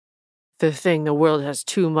the thing the world has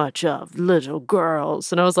too much of, little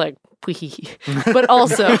girls. And I was like, wee. But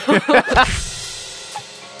also...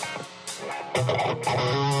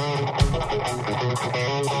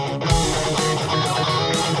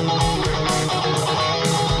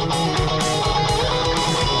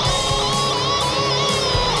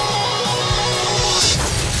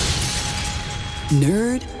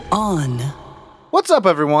 Nerd On. What's up,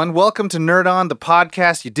 everyone? Welcome to Nerd On, the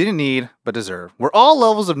podcast you didn't need but deserve, where all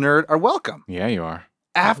levels of nerd are welcome. Yeah, you are.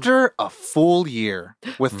 After a full year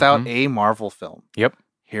without a Marvel film, Yep.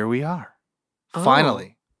 here we are.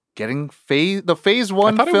 Finally, getting the Phase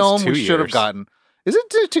 1 film we should have gotten. Is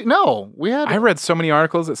it two? No, we had... I read so many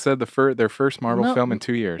articles that said their first Marvel film in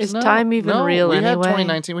 2 years. Is time even real we anyway? had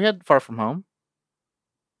 2019. We had Far From Home.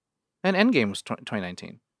 And Endgame was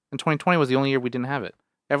 2019. And 2020 was the only year we didn't have it.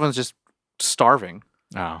 Everyone's just starving.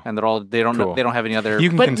 Oh. And they don't have any other... You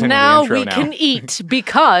can but continue now the intro we can eat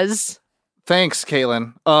because... Thanks,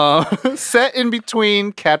 Caitlin. Set in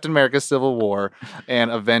between Captain America Civil War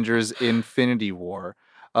and Avengers Infinity War,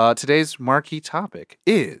 today's marquee topic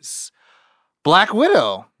is Black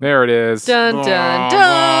Widow. There it is. Dun, dun,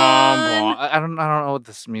 dun. I don't know what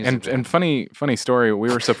this music is. And funny story, we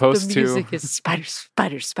were supposed The to... music is spiders.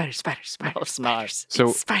 it's not. So-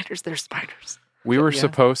 It's spiders, they're spiders. We were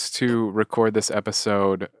supposed to record this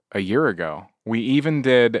episode a year ago. We even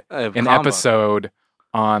did an episode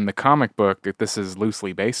on the comic book that this is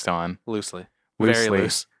loosely based on. Loosely. Very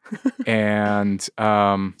loose. And It's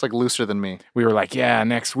like looser than me. we were like, yeah,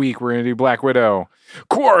 next week we're going to do Black Widow.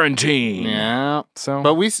 Quarantine! Yeah. So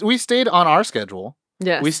But we stayed on our schedule.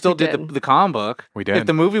 Yes, We still did the comic book. we did. If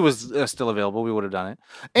the movie was still available, we would have done it.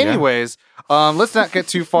 Anyways, let's not get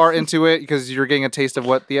too far into it because you're getting a taste of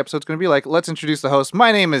what the episode's going to be like. Let's introduce the host.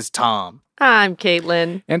 My name is Tom. I'm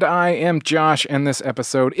Caitlin. And I am Josh, and this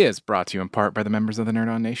episode is brought to you in part by the members of the Nerd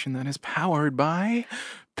On Nation that is powered by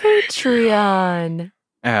Patreon.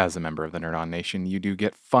 As a member of the Nerd On Nation, you do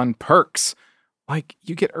get fun perks. Like,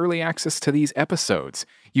 you get early access to these episodes.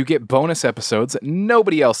 You get bonus episodes that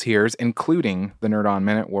nobody else hears, including the Nerd On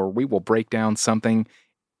Minute, where we will break down something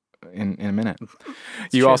in a minute.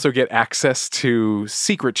 You also get access to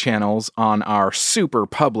secret channels on our super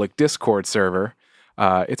public Discord server.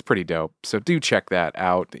 It's pretty dope, so do check that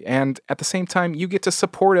out. And at the same time, you get to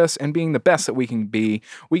support us and being the best that we can be.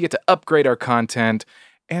 We get to upgrade our content,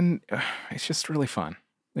 and it's just really fun.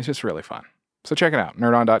 It's just really fun. So check it out,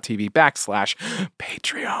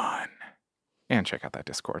 nerdon.tv/Patreon. And check out that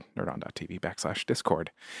Discord,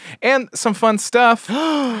 nerdon.tv/Discord. And some fun stuff.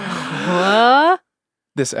 What?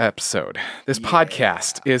 This episode, this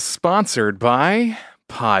podcast is sponsored by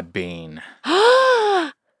Podbean.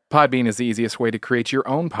 Podbean is the easiest way to create your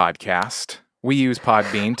own podcast. We use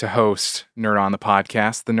Podbean to host Nerd On the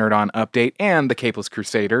Podcast, the Nerd On Update, and the Capeless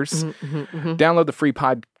Crusaders. Download the free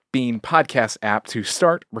Podbean podcast app to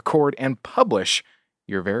start, record, and publish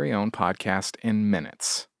your very own podcast in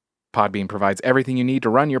minutes. Podbean provides everything you need to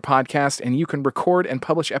run your podcast, and you can record and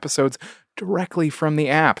publish episodes directly from the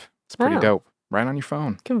app. It's pretty dope, right on your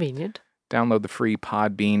phone. Convenient. Download the free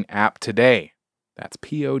Podbean app today. That's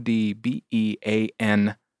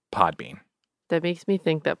Podbean, Podbean. That makes me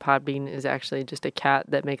think that Podbean is actually just a cat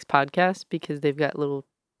that makes podcasts because they've got little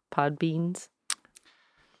pod beans.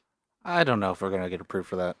 I don't know if we're going to get approved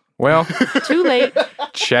for that. Well, Too late.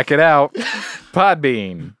 check it out.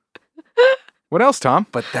 Podbean. What else, Tom?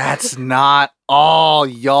 But that's not all,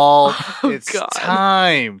 y'all. It's God.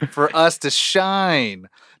 time for us to shine.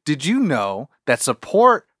 Did you know that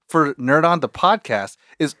support for Nerd On the Podcast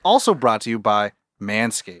is also brought to you by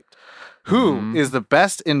Manscaped, who is the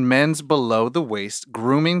best in men's below-the-waist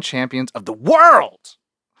grooming champions of the world?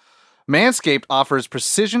 Manscaped offers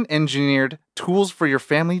precision-engineered tools for your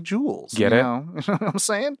family jewels. Get you it? know? You know what I'm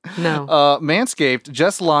saying? No. Manscaped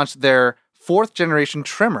just launched their 4th-generation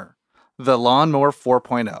trimmer, the Lawnmower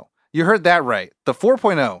 4.0. You heard that right. The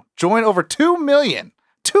 4.0. Join over 2 million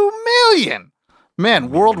men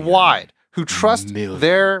worldwide who trust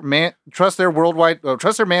Manscaped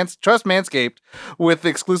with the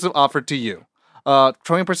exclusive offer to you.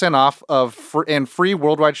 20% off and free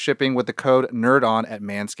worldwide shipping with the code NERDON at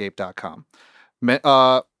manscaped.com.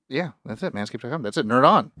 Yeah, that's it. Manscaped.com. That's it. Nerd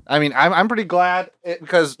On. I mean, I'm pretty glad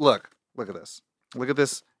because look at this. Look at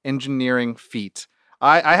this engineering feat.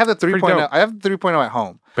 I have the 3.0. I have the 3.0 at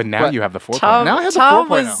home. But now you have the 4.0. Now I have the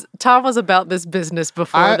 4.0. Tom was about this business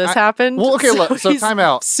before this happened. Well, okay, look. So he's time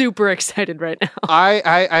out. Super excited right now.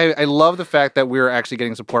 I love the fact that we're actually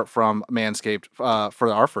getting support from Manscaped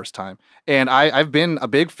for our first time, and I've been a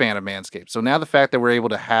big fan of Manscaped. So now the fact that we're able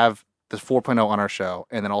to have the 4.0 on our show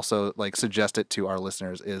and then also like suggest it to our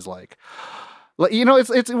listeners is like Like, you know, it's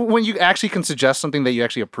when you actually can suggest something that you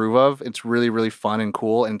actually approve of. It's really, really fun and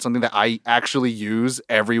cool, and something that I actually use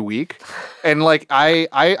every week. And like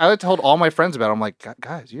I told all my friends about it. I'm like,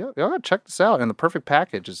 guys, you gotta check this out. And the perfect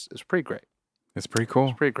package is pretty great. It's pretty cool.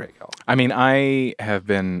 It's pretty great, y'all. I mean, I have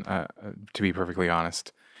been, to be perfectly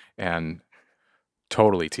honest, and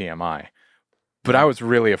totally TMI, but I was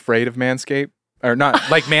really afraid of Manscaped, or not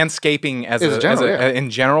like manscaping as in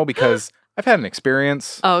general, because I've had an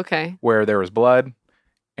experience where there was blood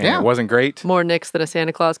and it wasn't great. More nicks than a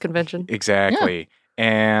Santa Claus convention. Exactly. Yeah.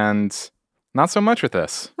 And not so much with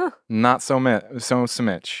this. Huh. Not so much.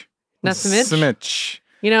 Not so much?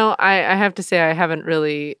 You know, I have to say I haven't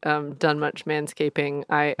really done much manscaping.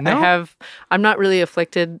 I'm not really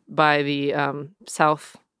afflicted by the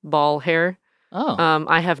south ball hair. Oh.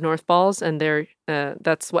 I have north balls, and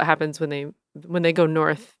that's what happens when they go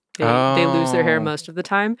north. They lose their hair most of the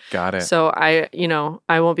time. Got it. So I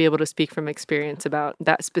won't be able to speak from experience about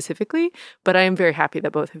that specifically, but I am very happy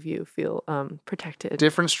that both of you feel protected.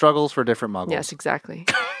 Different struggles for different muggles. Yes, exactly.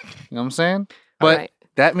 You know what I'm saying? But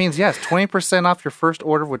that means, yes, 20% off your first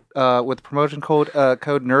order with promotion code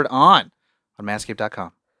NERDON on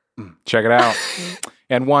manscaped.com. Check it out.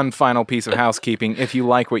 And one final piece of housekeeping. If you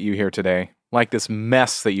like what you hear today, like this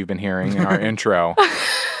mess that you've been hearing in our intro,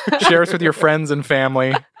 share us with your friends and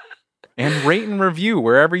family, and rate and review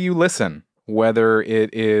wherever you listen, whether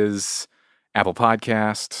it is Apple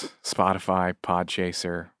Podcast, Spotify,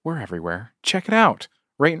 Podchaser, we're everywhere. Check it out.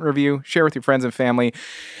 Rate and review, share with your friends and family.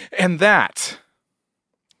 And that's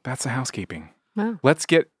the housekeeping. Wow. Let's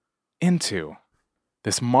get into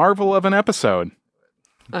this marvel of an episode.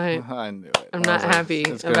 I knew it. I'm not happy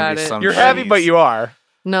about it. You're happy, but you are.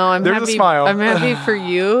 No, I'm There's happy. A smile. I'm happy for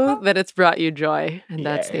you that it's brought you joy, and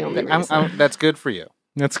that's the only reason. That's good for you.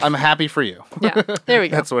 I'm happy for you. Yeah, there we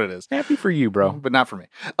go. That's what it is. Happy for you, bro. But not for me.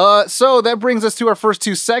 So that brings us to our first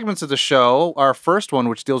two segments of the show. Our first one,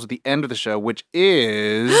 which deals with the end of the show, which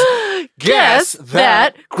is Guess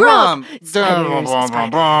That Grump. Spider-Man.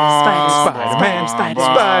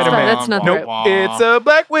 That's not nope. It's a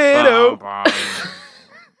Black Widow.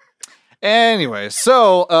 Anyway,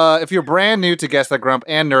 so if you're brand new to Guess That Grump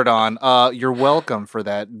and Nerd On, you're welcome for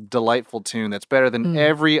that delightful tune that's better than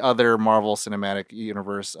every other Marvel Cinematic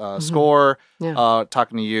Universe score. Yeah.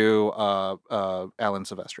 Talking to you, Alan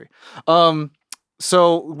Silvestri.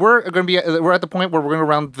 So we're at the point where we're going to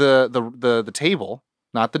round the table,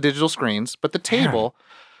 not the digital screens, but the table.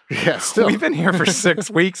 Yeah, still. We've been here for 6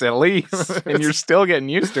 weeks at least, and you're still getting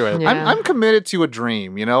used to it. Yeah. I'm committed to a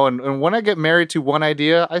dream, you know, and when I get married to one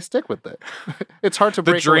idea, I stick with it. It's hard to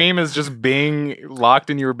break. The dream is just being locked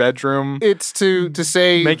in your bedroom. It's to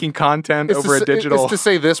say making content over a digital. It's to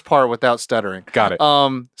say this part without stuttering. Got it.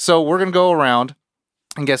 So we're gonna go around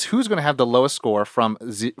and guess who's gonna have the lowest score from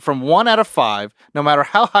 1 out of 5. No matter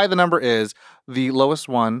how high the number is, the lowest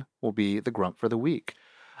one will be the Grump for the week.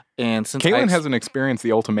 And since Caitlin hasn't experienced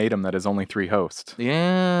the ultimatum that is only 3 hosts.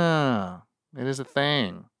 Yeah, it is a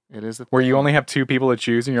thing. Where you only have 2 people to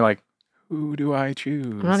choose, and you're like, who do I choose?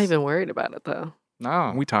 I'm not even worried about it, though.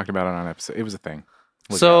 No. We talked about it on an episode. It was a thing.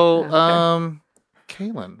 So,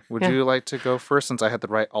 Caitlin, would you like to go first, since I had to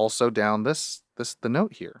write also down the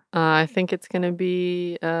note here? I think it's going to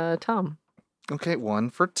be Tom. Okay, 1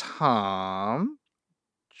 for Tom.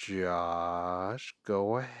 Josh,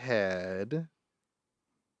 go ahead.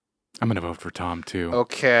 I'm going to vote for Tom, too.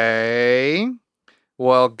 Okay.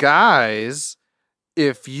 Well, guys,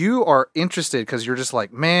 if you are interested, because you're just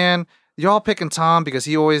like, man, y'all picking Tom because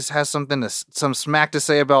he always has some smack to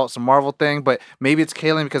say about some Marvel thing, but maybe it's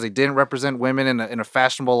Caitlin because he didn't represent women in a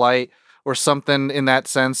fashionable light or something in that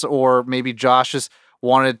sense, or maybe Josh just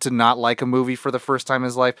wanted to not like a movie for the first time in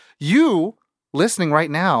his life. You, listening right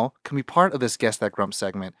now, can be part of this Guess That Grump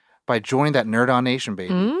segment by joining that Nerd On Nation,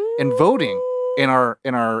 baby, and voting in our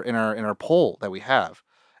poll that we have.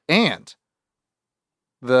 And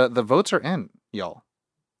the votes are in, y'all.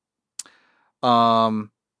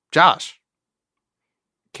 Josh,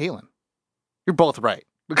 Caitlin, you're both right,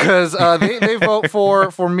 because they vote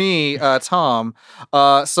for me, Tom.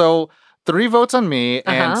 So 3 votes on me,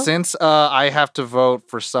 and since I have to vote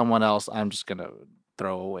for someone else, I'm just gonna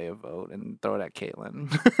throw away a vote and throw it at Caitlin.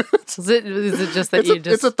 Is it just that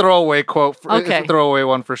it's a throwaway quote. It's a throwaway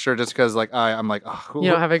one for sure, just because I'm like, you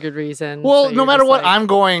don't have a good reason. Well, so no matter what, I'm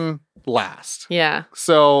going last. Yeah.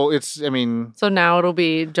 So so now it'll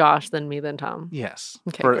be Josh, then me, then Tom. Yes.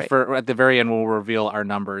 Okay, great. For at the very end, we'll reveal our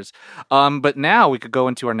numbers. But now we could go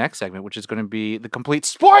into our next segment, which is going to be the complete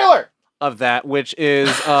spoiler of that, which is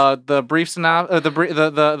the brief synopsis,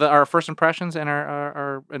 our first impressions and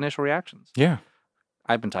our initial reactions. Yeah.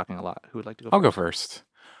 I've been talking a lot. Who would like to go first? I'll go first.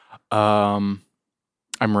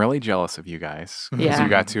 I'm really jealous of you guys because you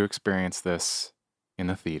got to experience this in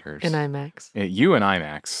the theaters. In IMAX. You in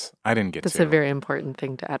IMAX. I didn't get That's to. a very important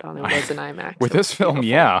thing to add on. It was in IMAX. With this film,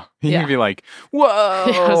 beautiful. You can be like, whoa!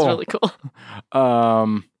 Yeah, it was really cool.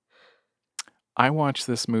 I watched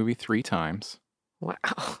this movie 3 times. Wow.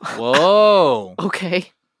 Whoa.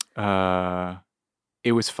 Okay.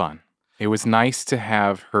 It was fun. It was nice to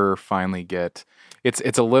have her finally get.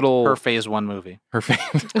 It's a little her phase 1 movie. Her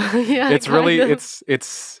phase. Yeah. It's really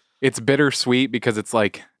it's bittersweet because it's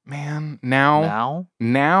like, man, now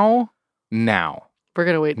We're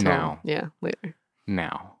gonna wait till now. Later.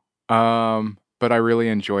 Now. But I really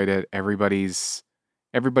enjoyed it. It was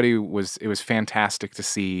fantastic to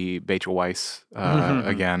see Rachel Weisz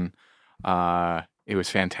again. It was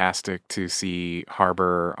fantastic to see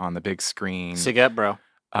Harbor on the big screen. Siget, bro.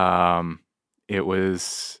 It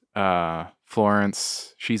was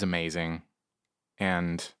Florence. She's amazing,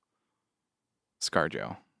 and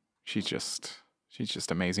ScarJo. She's just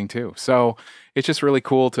amazing too. So it's just really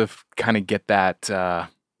cool to kind of get that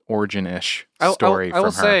origin-ish story from her. I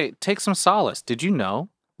will say, take some solace. Did you know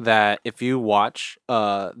that if you watch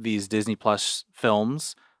these Disney Plus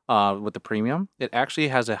films with the premium, it actually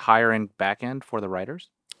has a higher end back end for the writers?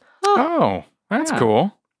 Oh, that's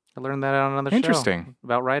cool. I learned that on another Interesting. show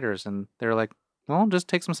about writers, and they're like, well, just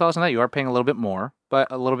take some solace in that. You are paying a little bit more, but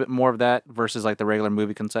a little bit more of that versus like the regular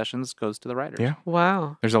movie concessions goes to the writers. Yeah.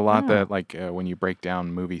 Wow. There's a lot that like when you break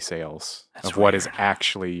down movie sales of what is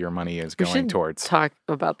actually your money is going towards. Talk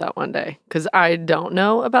about that one day because I don't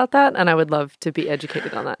know about that, and I would love to be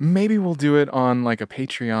educated on that. Maybe we'll do it on like a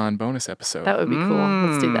Patreon bonus episode. That would be cool.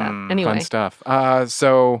 Let's do that. Anyway, fun stuff.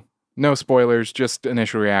 So no spoilers, just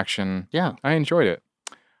initial reaction. Yeah, I enjoyed it.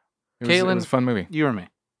 Caitlin, it was a fun movie. You or me?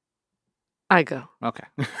 I go. Okay.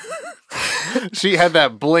 She had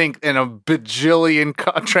that blink and a bajillion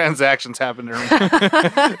transactions happened to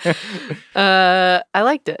her. I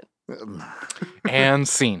liked it. And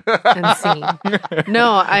scene.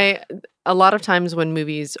 No, a lot of times when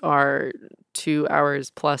movies are 2 hours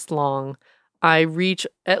plus long, I reach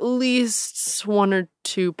at least 1 or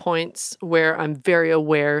 2 points where I'm very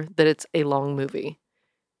aware that it's a long movie.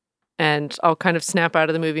 And I'll kind of snap out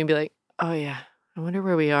of the movie and be like, oh yeah, I wonder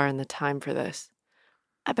where we are in the time for this.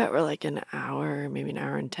 I bet we're like an hour, maybe an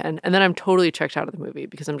hour and 10. And then I'm totally checked out of the movie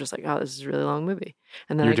because I'm just like, oh, this is a really long movie.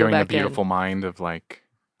 And then You're I go doing back the beautiful mind of like...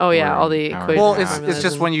 Oh yeah, all the equations. Well, it's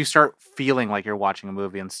just when you start feeling like you're watching a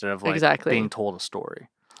movie instead of like being told a story.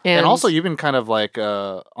 And also, you've been kind of like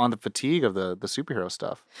on the fatigue of the superhero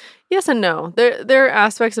stuff. Yes and no. There are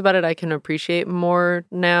aspects about it I can appreciate more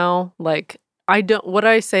now. Like what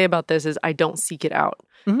I say about this is I don't seek it out.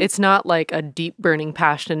 Mm-hmm. It's not like a deep burning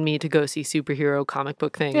passion in me to go see superhero comic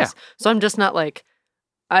book things. Yeah. So I'm just not like,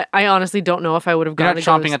 I honestly don't know if I would have gone to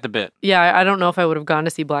chomping at the bit. Yeah, I don't know if I would have gone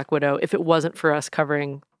to see Black Widow if it wasn't for us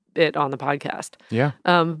covering it on the podcast. Yeah.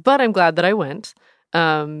 But I'm glad that I went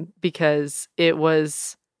because it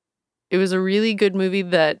was a really good movie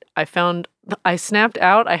that I snapped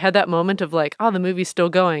out. I had that moment of like, oh, the movie's still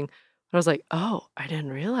going. I was like, oh, I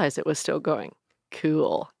didn't realize it was still going.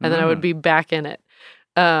 Cool. And then I would be back in it.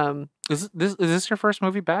 Is this your first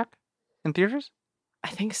movie back in theaters? I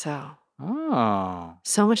think so. Oh.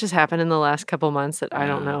 So much has happened in the last couple months that I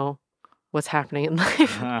don't know what's happening in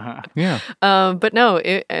life. Yeah. But no,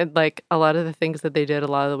 it like a lot of the things that they did, a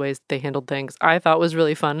lot of the ways they handled things, I thought was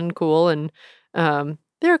really fun and cool. And there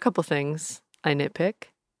are a couple things I nitpick.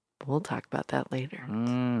 But we'll talk about that later.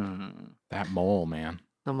 That mole, man.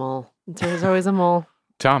 The mole. There's always a mole.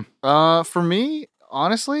 Tom. For me,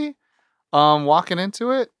 honestly, walking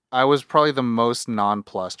into it, I was probably the most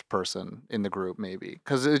nonplussed person in the group, maybe.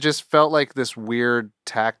 Because it just felt like this weird,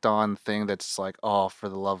 tacked on thing that's like, oh, for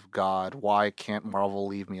the love of God, why can't Marvel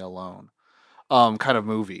leave me alone? Kind of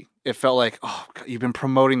movie. It felt like, oh, God, you've been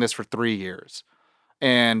promoting this for 3 years.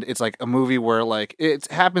 And it's like a movie where like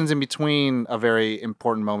it happens in between a very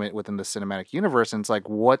important moment within the cinematic universe. And it's like,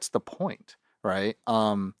 what's the point? Right?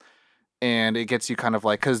 And it gets you kind of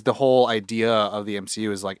like, because the whole idea of the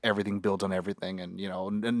MCU is like everything builds on everything, and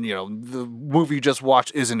the movie you just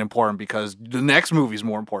watched isn't important because the next movie is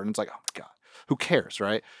more important. It's like, oh my God, who cares,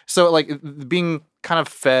 right? So like being kind of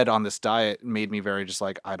fed on this diet made me very just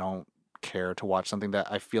like, I don't care to watch something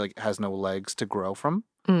that I feel like has no legs to grow from.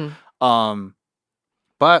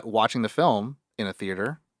 But watching the film in a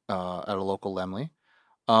theater at a local Lemley,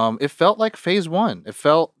 it felt like phase 1. It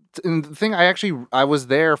felt. And the thing, I was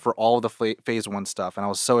there for all of the phase 1 stuff, and I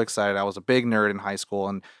was so excited. I was a big nerd in high school,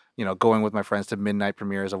 and going with my friends to midnight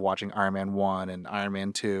premieres of watching Iron Man 1 and Iron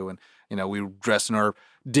Man 2, and we were dressed in our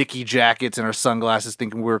Dickie jackets and our sunglasses,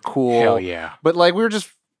 thinking we were cool. Hell yeah! But like we were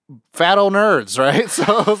just fat old nerds, right? So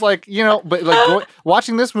I was like, but like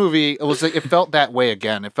watching this movie, it felt that way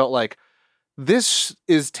again. It felt like this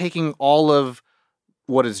is taking all of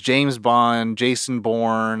what is James Bond, Jason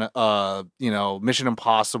Bourne, Mission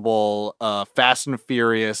Impossible, Fast and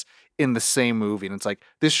Furious in the same movie. And it's like,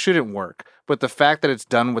 this shouldn't work. But the fact that it's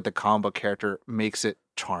done with the comic book character makes it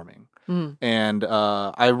charming. And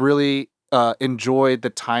I really enjoyed the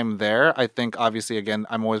time there. I think, obviously, again,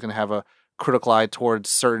 I'm always going to have a critical eye towards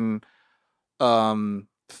certain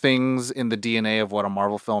things in the DNA of what a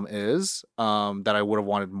Marvel film is that I would have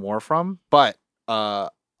wanted more from. But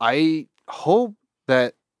I hope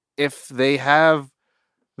that if they have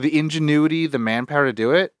the ingenuity, the manpower to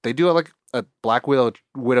do it, they do it like a Black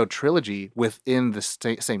Widow trilogy within the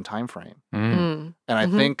same time frame. And I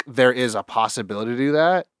think there is a possibility to do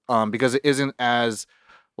that because it isn't as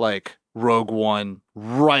like Rogue One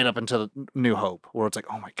right up until New Hope, where it's like,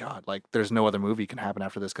 oh my God, like there's no other movie can happen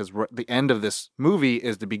after this because the end of this movie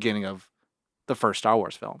is the beginning of the first Star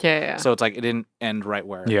Wars film. Yeah. So it's like it didn't end right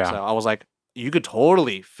where. Yeah. So I was like, you could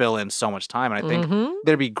totally fill in so much time, and I think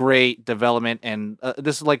there'd be great development, and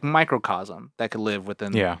this is like microcosm that could live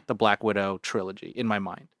within the Black Widow trilogy in my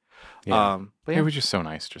mind. Yeah. But It was just so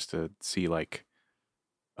nice just to see like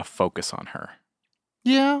a focus on her.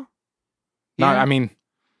 Yeah. I mean,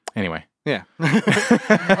 anyway. Yeah.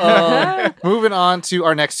 Moving on to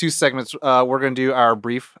our next two segments, we're going to do our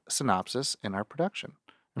brief synopsis and our production.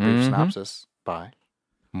 A brief synopsis by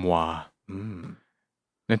moi.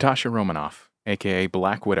 Natasha Romanoff, a.k.a.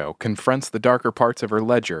 Black Widow, confronts the darker parts of her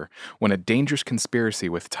ledger when a dangerous conspiracy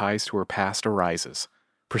with ties to her past arises.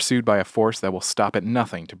 Pursued by a force that will stop at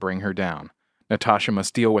nothing to bring her down, Natasha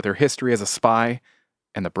must deal with her history as a spy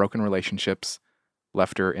and the broken relationships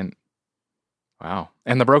left in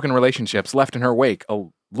her wake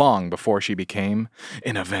long before she became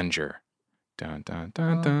an Avenger. Dun, dun,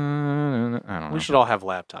 dun, dun. I don't know. We should all have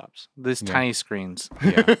laptops. These tiny screens.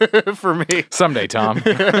 Yeah. For me. Someday, Tom.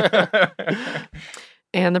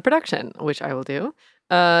 And the production, which I will do.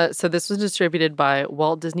 So this was distributed by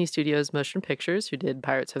Walt Disney Studios Motion Pictures, who did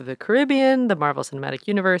Pirates of the Caribbean, the Marvel Cinematic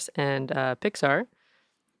Universe, and Pixar.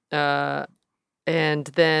 And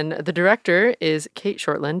then the director is Kate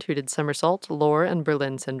Shortland, who did Somersault, Lore, and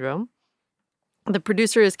Berlin Syndrome. The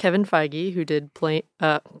producer is Kevin Feige, who did Plane.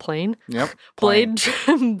 Yep. Blade,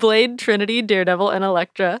 Trinity, Daredevil, and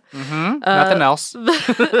Elektra. Nothing else.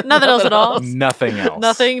 Nothing else at all. Nothing else.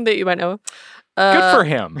 Nothing that you might know. Good for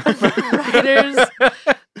him. Writers.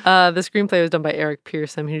 The screenplay was done by Eric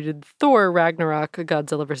Pearson, who did Thor, Ragnarok,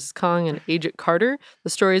 Godzilla vs. Kong, and Agent Carter. The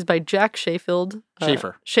story is by Jack Schaefer, who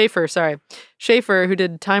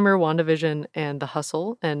did Timer, WandaVision, and The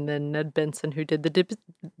Hustle, and then Ned Benson, who did The Dip.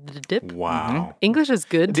 Wow. English is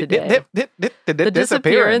good today. The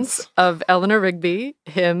Disappearance of Eleanor Rigby,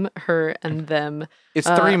 Him, Her, and Them. It's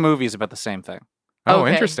 3 movies about the same thing. Oh,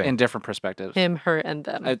 Okay. interesting. In different perspectives. Him, Her, and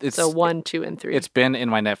Them. So 1, 2, and 3. It's been in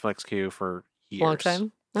my Netflix queue for years. Long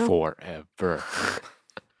time. Oh. Forever.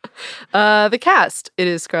 The cast. It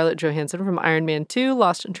is Scarlett Johansson from Iron Man 2,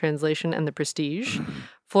 Lost in Translation, and The Prestige.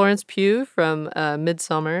 Florence Pugh from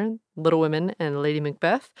Midsommar, Little Women, and Lady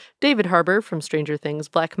Macbeth. David Harbour from Stranger Things,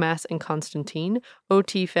 Black Mass, and Constantine.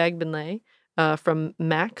 O.T. Fagbinlay from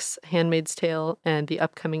Max, Handmaid's Tale, and the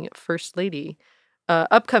upcoming The First Lady.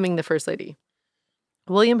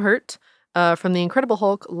 William Hurt from The Incredible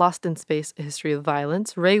Hulk, Lost in Space, A History of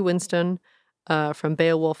Violence. Ray Winstone from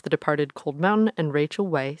Beowulf, The Departed, Cold Mountain, and Rachel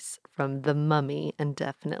Weisz from The Mummy, and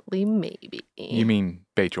Definitely Maybe. You mean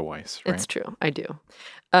Rachel Weisz, right? It's true. I do.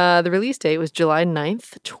 The release date was July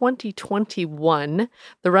 9th, 2021.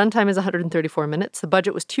 The runtime is 134 minutes. The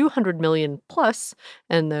budget was $200 million plus,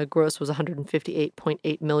 and the gross was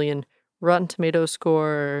 $158.8 million. Rotten Tomatoes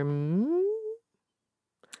score...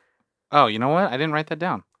 Oh, you know what? I didn't write that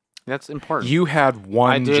down. That's important. You had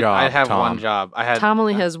one job, I have Tom. one job. Tom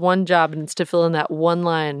only has one job, and it's to fill in that one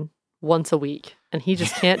line once a week, and he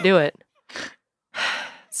just can't do it.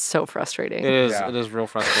 It's so frustrating. It is. Yeah. It is real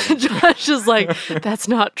frustrating. Josh is like, that's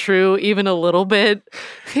not true, even a little bit.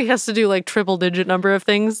 He has to do like triple-digit number of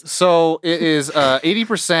things. So it is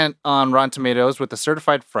 80% on Rotten Tomatoes with the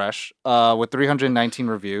certified fresh, with 319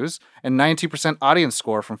 reviews, and 92% audience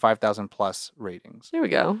score from 5,000 plus ratings. There we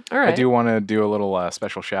go. All right. I do want to do a little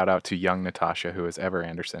special shout out to young Natasha, who is Ever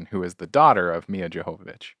Anderson, who is the daughter of Mia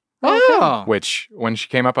Jovovich. Oh. Which, when she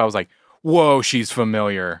came up, I was like, whoa, she's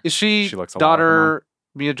familiar. Is she looks a daughter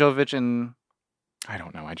Mia Jovovich and... I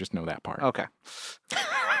don't know. I just know that part. Okay.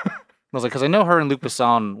 was like, because I know her and Luc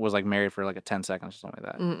Besson was like married for like a 10 seconds or something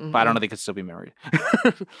like that. Mm-mm. But I don't know if they could still be married.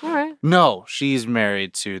 All right. No, she's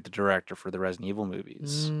married to the director for the Resident Evil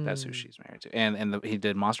movies. That's who she's married to. And he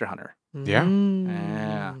did Monster Hunter. Yeah.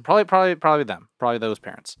 Yeah. Probably them. Probably those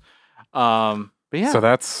parents. But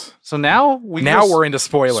yeah. So now we're into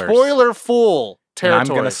spoilers. Spoiler full territory.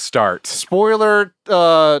 And I'm gonna start. Spoiler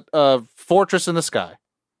Fortress in the Sky.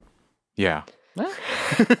 Yeah.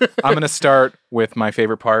 I'm gonna start with my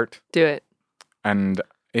favorite part. Do it. And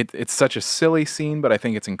it's such a silly scene, but I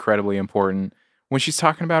think it's incredibly important. When she's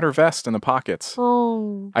talking about her vest and the pockets.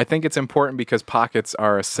 Oh. I think it's important because pockets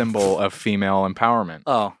are a symbol of female empowerment.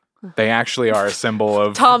 Oh. They actually are a symbol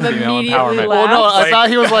of Tom female immediately empowerment. laughed. Well, no, I thought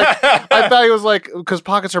he was like, because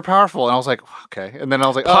pockets are powerful. And I was like, okay. And then I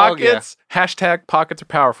was like, Pockets, hashtag pockets are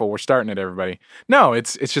powerful. We're starting it, everybody. No,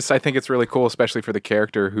 it's just, I think it's really cool, especially for the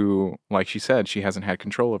character who, like she said, she hasn't had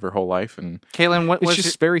control of her whole life. And Caitlin, it's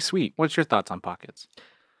just very sweet. What's your thoughts on pockets?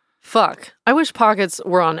 Fuck. I wish pockets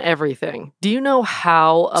were on everything. Do you know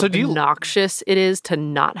how obnoxious it is to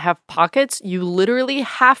not have pockets? You literally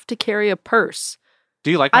have to carry a purse. Do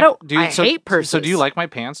you like? I hate purses. So do you like my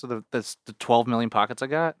pants? The 12 million pockets I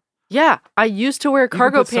got. Yeah, I used to wear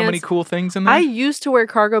cargo pants. So many cool things in there. I used to wear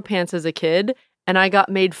cargo pants as a kid, and I got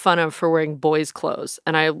made fun of for wearing boys' clothes,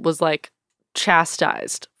 and I was like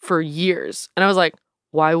chastised for years. And I was like,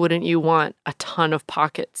 why wouldn't you want a ton of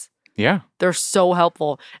pockets? Yeah, they're so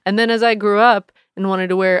helpful. And then as I grew up and wanted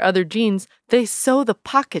to wear other jeans, they sew the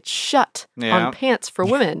pockets shut on pants for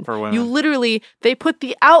women. For women. You literally, they put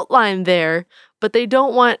the outline there, but they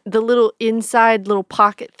don't want the little inside little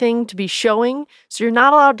pocket thing to be showing. So you're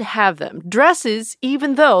not allowed to have them. Dresses,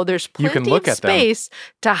 even though there's plenty of space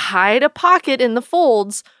to hide a pocket in the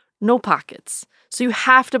folds, no pockets. So you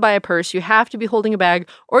have to buy a purse, you have to be holding a bag,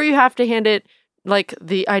 or you have to hand it, like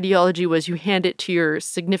the ideology was you hand it to your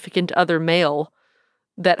significant other male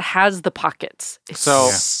that has the pockets. It's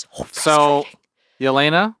so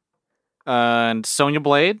Yelena and Sonya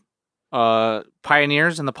Blade,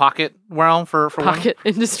 pioneers in the pocket realm for pocket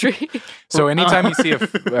women. Industry. So anytime you see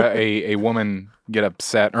a woman get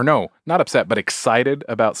upset, or no, not upset, but excited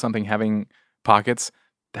about something having pockets,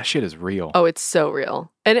 that shit is real. Oh, it's so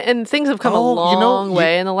real. And things have come a long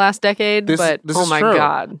way in the last decade, but oh my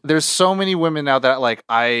God. There's so many women now that like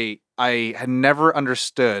I had never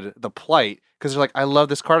understood the plight because they're like, I love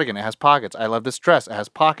this cardigan, it has pockets. I love this dress, it has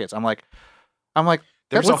pockets. I'm like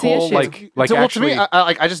there's a whole like so, actually, to me,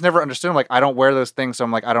 I just never understood. I'm like, I don't wear those things, so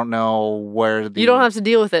I'm like, I don't know where you don't have to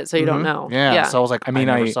deal with it, so you don't know. Yeah. So I was like, I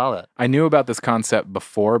never saw that. I knew about this concept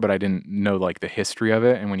before, but I didn't know like the history of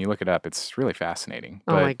it. And when you look it up, it's really fascinating.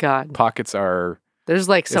 Oh my God, pockets are. There's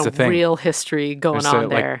like some real history going on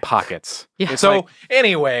there. Like pockets. Yeah. So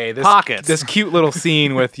anyway, this cute little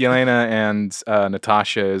scene with Yelena and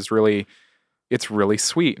Natasha is really. It's really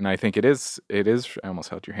sweet, and I think it is. I almost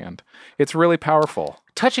held your hand. It's really powerful.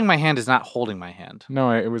 Touching my hand is not holding my hand. No,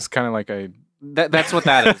 it was kind of like that's what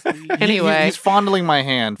that is. Anyway, he's fondling my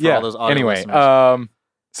hand for all those audio listeners.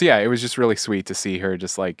 So yeah, it was just really sweet to see her.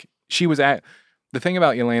 Just like she was at. The thing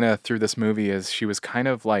about Yelena through this movie is she was kind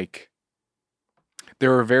of like.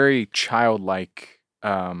 There were very childlike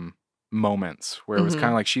moments where it was kind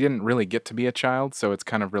of like she didn't really get to be a child, so it's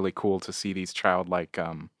kind of really cool to see these childlike.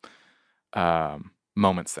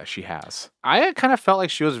 Moments that she has. I kind of felt like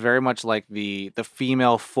she was very much like the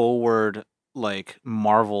female forward like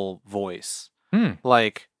Marvel voice.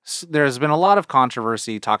 Like there's been a lot of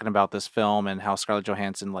controversy talking about this film and how Scarlett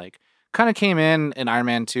Johansson like kind of came in Iron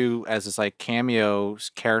Man 2 as this like cameo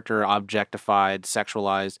character, objectified,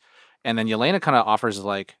 sexualized, and then Yelena kind of offers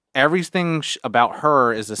like everything about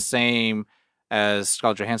her is the same as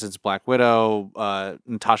Scarlett Johansson's Black Widow,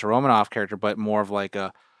 Natasha Romanoff character, but more of like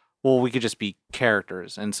a we could just be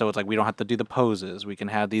characters. And so it's like, we don't have to do the poses. We can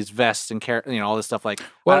have these vests and all this stuff. Like,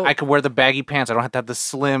 I could wear the baggy pants. I don't have to have the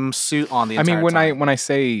slim suit on the entire time. When I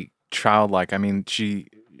say childlike, I mean, she'd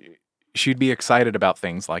be excited about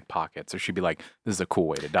things like pockets, or she'd be like, this is a cool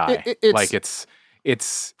way to die. It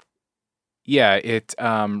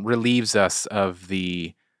relieves us of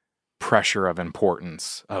the pressure of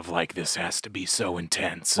importance of like, this has to be so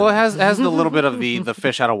intense. Well, it has the little bit of the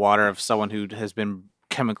fish out of water of someone who has been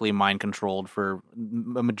chemically mind controlled for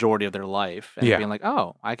a majority of their life, and being like,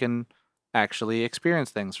 oh, I can actually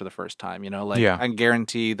experience things for the first time. I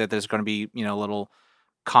guarantee that there's going to be little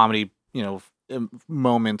comedy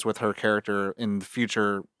moments with her character in the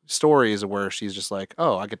future stories where she's just like,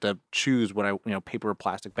 oh, I get to choose what paper or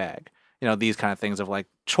plastic bag, these kind of things of like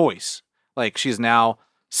choice. Like she's now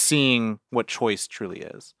seeing what choice truly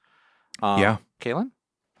is. Caitlin?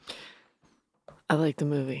 I like the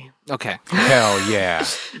movie. Okay. Hell yeah.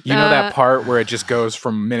 You know that part where it just goes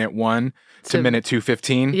from minute 1 to minute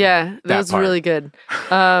 2:15? Yeah, that was part. really good.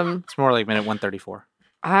 It's more like minute 134.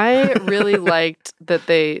 I really liked that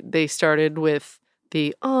they started with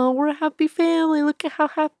we're a happy family. Look at how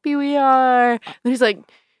happy we are. And he's like,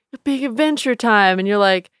 a big adventure time. And you're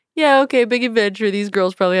like, yeah, okay, big adventure. These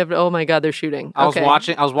girls probably have, oh my God, they're shooting. I was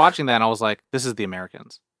watching that and I was like, this is The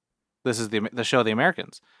Americans. This is the show The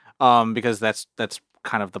Americans. Because that's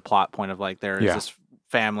kind of the plot point of like, there is this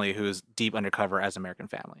family who is deep undercover as American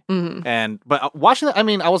family. Mm-hmm. But watching that, I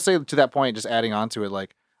mean, I will say to that point, just adding on to it,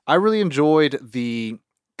 like, I really enjoyed the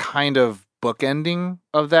kind of bookending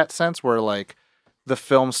of that sense where like the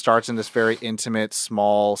film starts in this very intimate,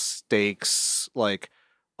 small stakes, like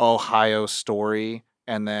Ohio story.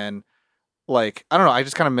 And then like, I don't know, I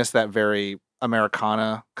just kind of miss that very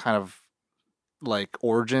Americana kind of like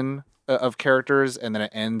origin of characters. And then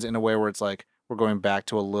it ends in a way where it's like, we're going back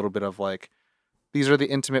to a little bit of like, these are the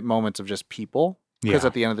intimate moments of just people. Because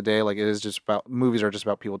at the end of the day, like it is just about, movies are just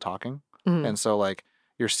about people talking. Mm-hmm. And so like,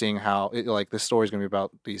 you're seeing how like this story is going to be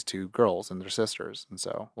about these two girls and their sisters. And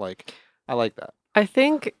so like, I like that. I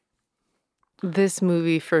think this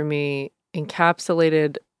movie for me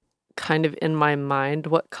encapsulated kind of in my mind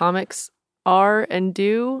what comics are and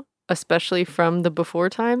do, especially from the before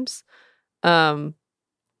times,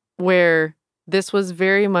 where this was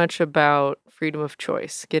very much about freedom of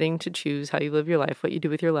choice, getting to choose how you live your life, what you do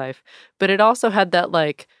with your life. But it also had that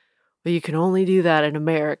like, well, you can only do that in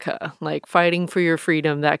America, like fighting for your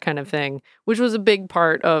freedom, that kind of thing, which was a big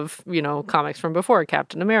part of, you know, comics from before,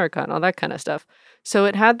 Captain America and all that kind of stuff. So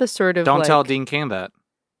it had the sort of Don't tell Dean Cain that.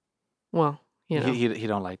 Well, you know. He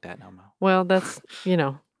don't like that no more. Well, that's, you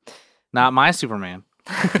know. Not my Superman.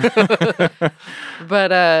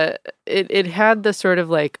 But it had the sort of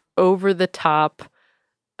like over the top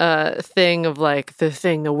thing of like the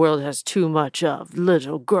thing the world has too much of,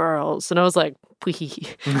 little girls. And I was like,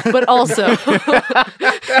 but also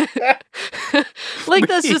like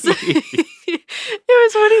that's just it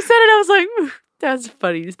was when he said it, I was like, that's the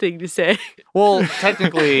funniest thing to say. Well,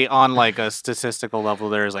 technically on like a statistical level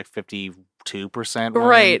there's like 52%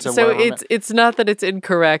 right. So it's not that it's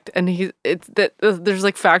incorrect and it's that there's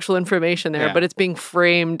like factual information there, but it's being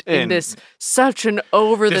framed in this such an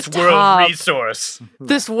over the top world resource.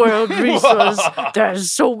 This world resource.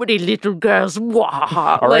 There's so many little girls.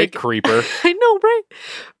 All right, creeper. I know,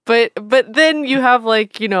 right? But then you have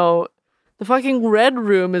like, you know, the fucking Red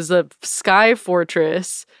Room is a sky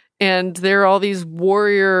fortress and there are all these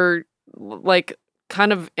warrior like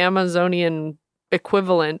kind of Amazonian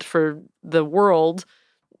equivalent for the world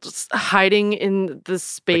just hiding in the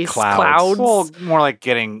space clouds. Well, more like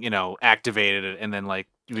getting, you know, activated and then like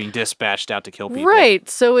being dispatched out to kill people. Right.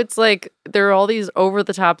 So it's like there are all these over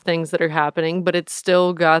the top things that are happening, but it's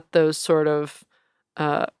still got those sort of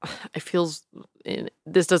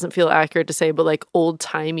this doesn't feel accurate to say, but like old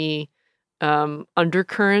timey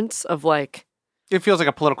undercurrents of like. It feels like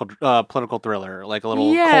a political thriller, like a little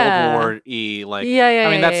Cold War-y, like I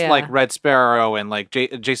mean that's like Red Sparrow and like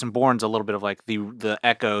Jason Bourne's a little bit of like the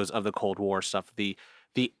echoes of the Cold War stuff. The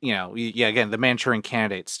you know again the Manchurian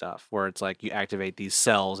Candidate stuff where it's like you activate these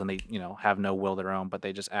cells and they have no will of their own, but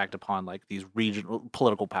they just act upon like these regional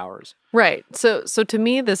political powers. Right. So to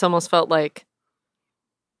me this almost felt like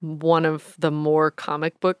one of the more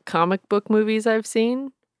comic book movies I've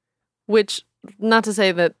seen, which. Not to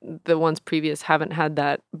say that the ones previous haven't had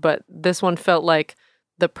that, but this one felt like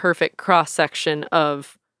the perfect cross-section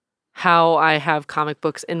of how I have comic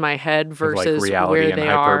books in my head versus like where they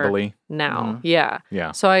hyperbole. Are now. Mm-hmm.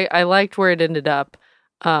 Yeah. So I liked where it ended up.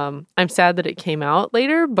 I'm sad that it came out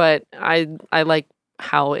later, but I like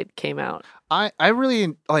how it came out. I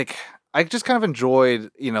really like, I just kind of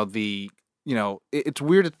enjoyed, it's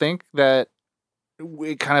weird to think that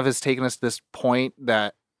it kind of has taken us to this point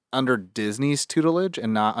that under Disney's tutelage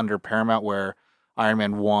and not under Paramount, where Iron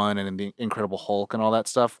Man 1 and the Incredible Hulk and all that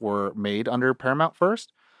stuff were made under Paramount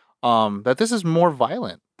first, that this is more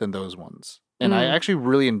violent than those ones. And I actually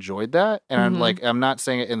really enjoyed that. And I'm not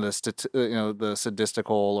saying it in the the sadistical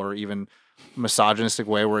or even misogynistic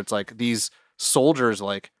way where it's like these soldiers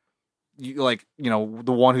the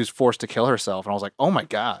one who's forced to kill herself. And I was like, oh my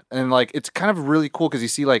God. And like, it's kind of really cool because you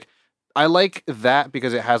see like, I like that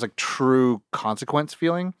because it has like true consequence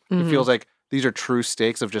feeling. It feels like these are true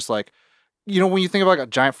stakes of just like, when you think about like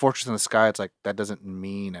a giant fortress in the sky, it's like, that doesn't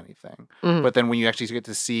mean anything. But then when you actually get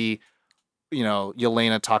to see,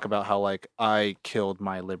 Yelena talk about how like, I killed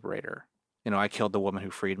my liberator. I killed the woman who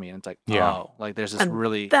freed me. And it's like, oh, like there's this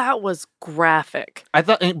really... That was graphic. I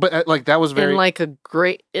thought, but like that was very... In like a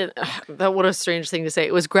great... that what a strange thing to say.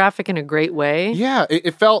 It was graphic in a great way. Yeah,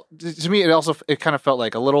 it felt, to me, it kind of felt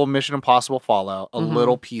like a little Mission Impossible Fallout, a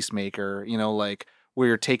little Peacemaker, like where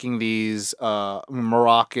you're taking these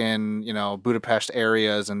Moroccan, Budapest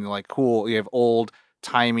areas and like, cool, you have old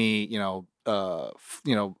timey,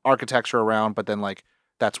 architecture around, but then like,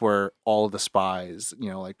 that's where all of the spies,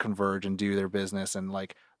 like converge and do their business, and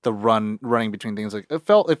like the running between things. Like it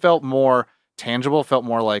felt more tangible. It felt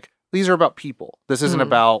more like these are about people. This isn't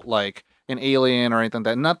about like an alien or anything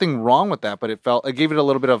like that. Nothing wrong with that, but it gave it a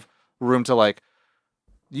little bit of room to like,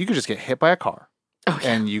 you could just get hit by a car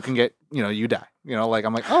and you can get, you die. Like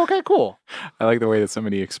I'm like, oh, okay, cool. I like the way that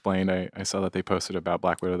somebody explained. I saw that they posted about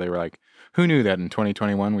Black Widow. They were like, who knew that in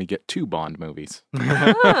 2021 we get 2 Bond movies? No,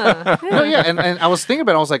 yeah, and I was thinking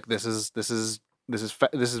about it. I was like, this is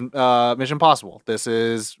Mission Impossible. This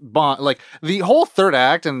is Bond. Like the whole third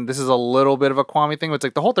act, and this is a little bit of a Kwame thing. But it's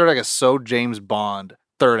like the whole third act is so James Bond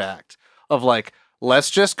third act of like, let's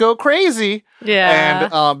just go crazy. Yeah.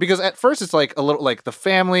 And because at first it's like a little like the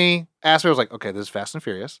family aspect was like, okay, this is Fast and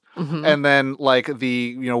Furious. And then like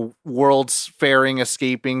the, world's faring,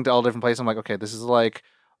 escaping to all different places. I'm like, okay, this is like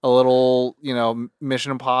a little,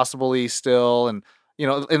 Mission Impossible-y still. And,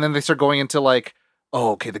 and then they start going into like,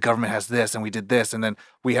 oh, okay, the government has this and we did this. And then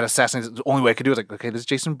we had assassinations. The only way I could do it was like, okay, this is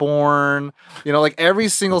Jason Bourne. Like every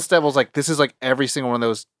single step was like, this is like every single one of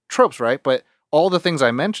those tropes, right? But all the things I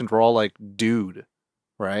mentioned were all like, dude,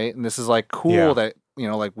 right? And this is like cool that,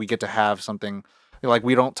 like we get to have something like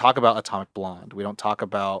we don't talk about Atomic Blonde. We don't talk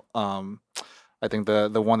about, I think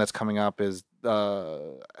the one that's coming up is,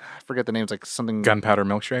 I forget the name. It's like something... Gunpowder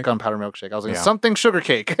Milkshake? Gunpowder Milkshake. I was like, something sugar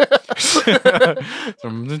cake. No.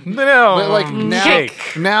 But like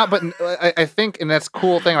now, but I think, and that's a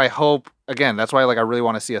cool thing. I hope, again, that's why like I really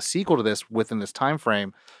want to see a sequel to this within this time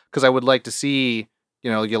frame, because I would like to see,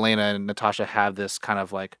 Yelena and Natasha have this kind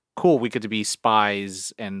of like, cool, we get to be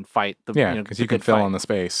spies and fight the... Yeah, because you can fill in the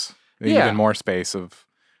space. Even more space of,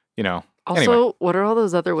 Also, anyway. What are all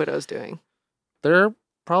those other widows doing? They're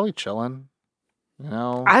probably chilling.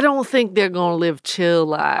 I don't think they're gonna live chill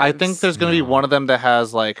lives. I think there's gonna be one of them that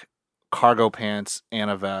has like cargo pants and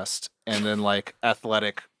a vest, and then like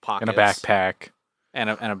athletic pockets and a backpack and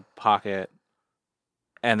a pocket,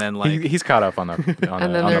 and then like he's caught up on the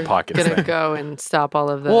pockets. Gonna go and stop all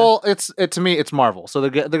of that. Well, to me it's Marvel, so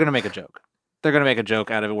they're gonna make a joke. They're gonna make a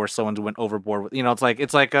joke out of it where someone went overboard with,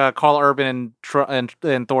 it's like Carl Urban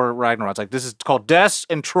and Thor Ragnarok. It's like, this is called Des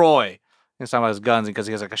and Troy. He's talking about his guns because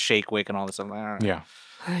he has like a shake wick and all this stuff. Like, yeah.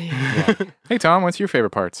 Hey Tom, what's your favorite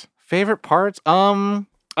parts? Favorite parts? I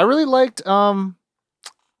really liked My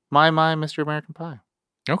Mr. American Pie.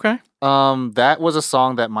 Okay. That was a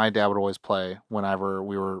song that my dad would always play whenever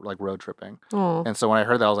we were like road tripping. Aww. And so when I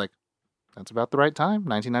heard that, I was like, that's about the right time,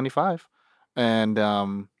 1995. And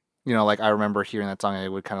like I remember hearing that song and it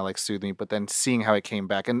would kind of like soothe me, but then seeing how it came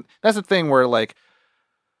back. And that's the thing where like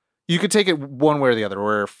you could take it one way or the other,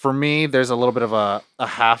 where for me, there's a little bit of a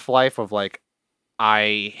half-life of like,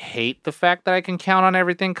 I hate the fact that I can count on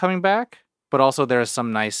everything coming back, but also there's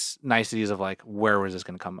some niceties of like, where was this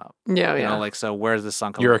going to come up? Yeah. Like, so where's this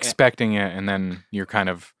song coming You're expecting it, and then you're kind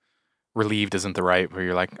of relieved isn't the right, where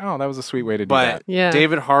you're like, oh, that was a sweet way to do that. Yeah.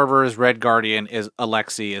 David Harbour's Red Guardian is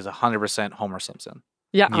 100% Homer Simpson.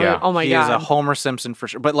 Yeah. Oh my God. He is a Homer Simpson for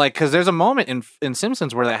sure. But like, because there's a moment in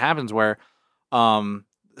Simpsons where that happens where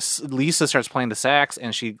Lisa starts playing the sax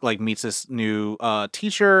and she like meets this new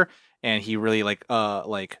teacher, and he really like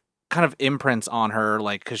kind of imprints on her,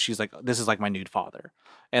 like, because she's like, this is like my nude father.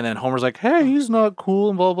 And then Homer's like, hey, he's not cool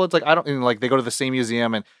and blah, blah, blah. It's like, I don't, and like they go to the same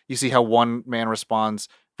museum and you see how one man responds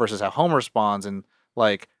versus how Homer responds. And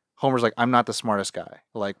like, Homer's like, I'm not the smartest guy,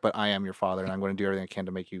 like, but I am your father and I'm going to do everything I can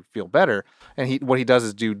to make you feel better. And what he does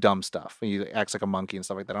is do dumb stuff. He acts like a monkey and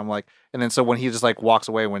stuff like that. I'm like, and then so when he just like walks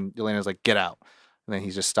away, when Elena's like, get out. And then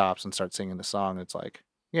he just stops and starts singing the song. It's like,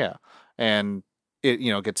 yeah. And it,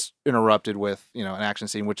 gets interrupted with, an action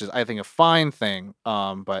scene, which is, I think, a fine thing.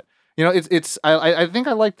 But, I think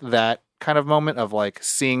I liked that kind of moment of like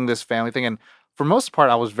seeing this family thing. And for most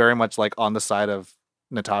part, I was very much like on the side of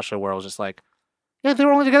Natasha, where I was just like, yeah, they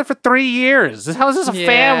were only together for 3 years. How is this a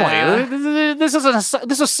family? This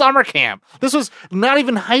is summer camp. This was not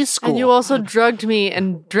even high school. And you also drugged me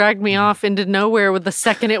and dragged me off into nowhere with the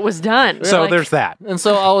second it was done. So there's that. And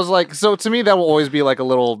so I was like, so to me, that will always be like a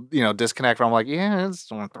little, disconnect where I'm like, yeah,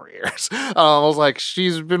 it's only 3 years. I was like,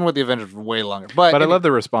 she's been with the Avengers for way longer. But I love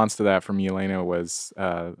the response to that from Yelena was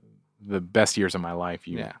the best years of my life.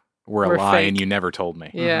 You were a lie fake. And you never told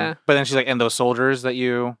me. Yeah. Mm-hmm. But then she's like, and those soldiers that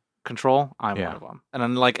you control, I'm one of them. And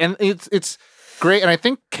I'm like, and it's great. And I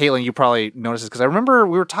think Caitlin, you probably noticed this because I remember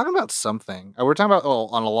we were talking about something. We were talking about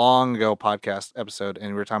on a long ago podcast episode, and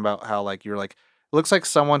we were talking about how like you're like it looks like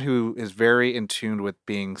someone who is very in tune with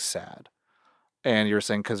being sad. And you were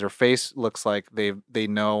saying because their face looks like they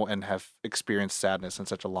know and have experienced sadness in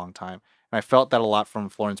such a long time. And I felt that a lot from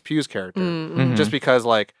Florence Pugh's character, just because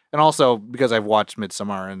like, and also because I've watched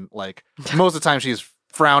Midsommar, and like most of the time she's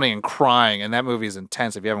frowning and crying, and that movie is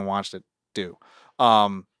intense. If you haven't watched it, do.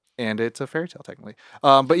 And it's a fairy tale technically.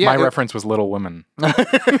 But yeah, my reference was Little Women.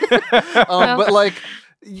 But like,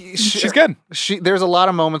 she's good. There's a lot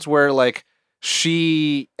of moments where like.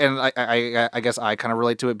 She and I guess I kind of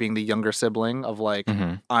relate to it being the younger sibling of like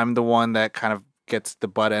I'm the one that kind of gets the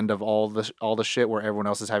butt end of all the shit where everyone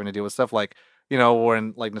else is having to deal with stuff like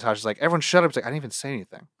when like Natasha's like everyone shut up. It's like I didn't even say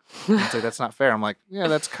anything. It's like that's not fair. I'm like yeah,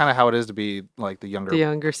 that's kind of how it is to be like the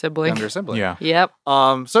younger sibling. Yeah. Yep.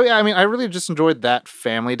 So yeah, I mean I really just enjoyed that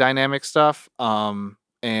family dynamic stuff.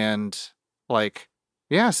 And like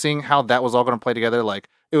yeah, seeing how that was all going to play together. Like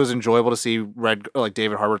it was enjoyable to see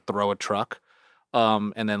David Harbour throw a truck.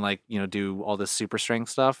 And then like, do all this super strength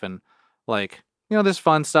stuff and like, there's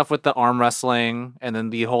fun stuff with the arm wrestling and then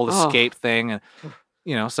the whole escape thing. And,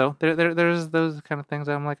 so there's those kind of things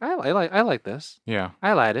that I'm like, I like this. Yeah.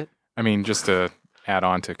 I like it. I mean, just to add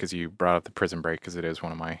on to, cause you brought up the prison break, cause it is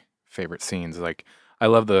one of my favorite scenes. Like I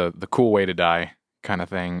love the cool way to die kind of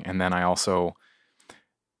thing. And then I also,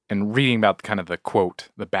 and reading about kind of the quote,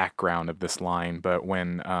 the background of this line, but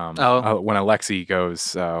when Alexei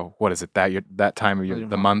goes, what is it that time of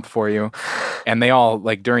the month for you, and they all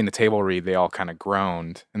like during the table read, they all kind of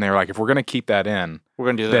groaned, and they were like, if we're gonna keep that in, we're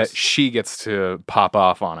gonna do this. That she gets to pop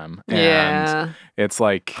off on him, and it's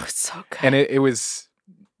like, it's so good. And it was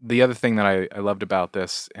the other thing that I loved about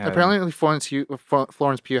this. Apparently, Florence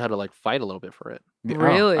Pugh had to like fight a little bit for it.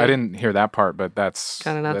 Really, I didn't hear that part, but that's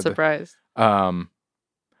kind of not surprised.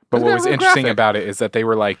 But what was interesting about it is that they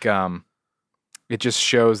were like, it just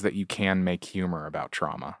shows that you can make humor about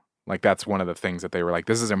trauma. Like that's one of the things that they were like,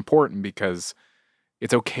 this is important because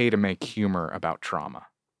it's okay to make humor about trauma.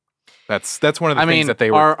 That's one of the things that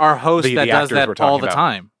they were. Our host that does that all the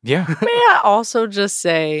time. Yeah. May I also just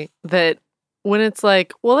say that when it's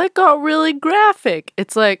like, well, it got really graphic.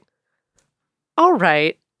 It's like, all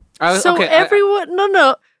right. Everyone,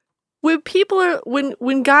 no. When people are,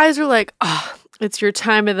 when guys are like, it's your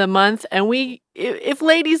time of the month, and if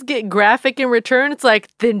ladies get graphic in return, it's like,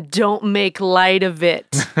 then don't make light of it.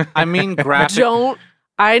 I mean, graphic.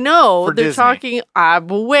 I know they're Disney. talking. I'm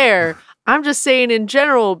aware. I'm just saying in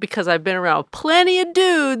general because I've been around plenty of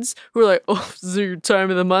dudes who are like, oh, this is your time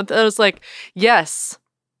of the month, and it's like, yes,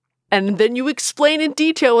 and then you explain in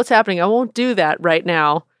detail what's happening. I won't do that right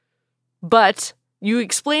now, but. You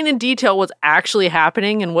explain in detail what's actually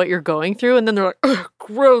happening and what you're going through, and then they're like, ugh,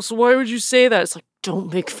 gross, why would you say that? It's like,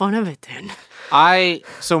 don't make fun of it then.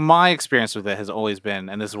 So my experience with it has always been,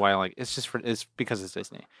 and this is why I like, it's because it's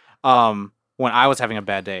Disney. When I was having a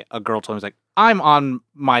bad day, a girl told me, like, I'm on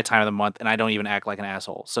my time of the month and I don't even act like an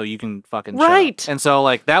asshole, so you can fucking shut up. And so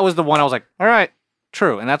like, that was the one I was like, all right,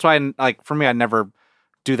 true. And that's why like, for me, I never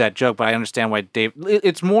do that joke, but I understand why Dave,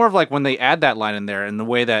 it's more of like when they add that line in there and the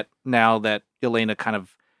way that now that Elena kind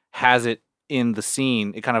of has it in the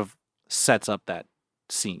scene, it kind of sets up that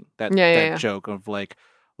scene, that joke of like,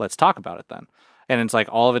 let's talk about it then. And it's like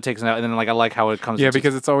all of it takes out, and then like I like how it comes. Yeah,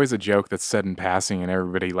 because it's always a joke that's said in passing, and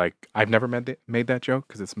everybody like I've never made that joke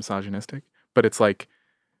because it's misogynistic, but it's like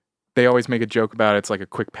they always make a joke about it. It's like a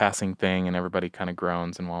quick passing thing, and everybody kind of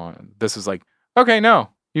groans. And this is like, okay, no,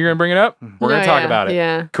 you're gonna bring it up. We're gonna talk about it.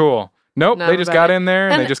 Yeah, cool. Nope, they just got in there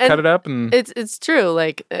and they just cut it up, and it's true.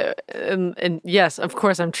 Like, and yes, of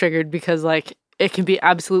course, I'm triggered because like it can be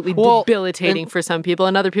absolutely debilitating for some people,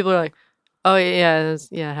 and other people are like, oh yeah,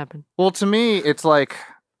 it happened. Well, to me, it's like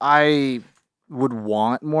I would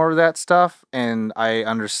want more of that stuff, and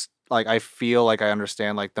I feel like I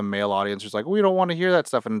understand like the male audience who's like, we don't want to hear that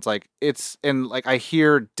stuff, and it's like I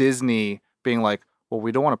hear Disney being like, well,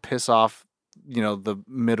 we don't want to piss off. The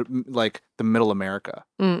middle America.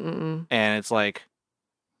 Mm-mm. And it's like,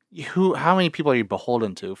 how many people are you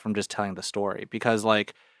beholden to from just telling the story? Because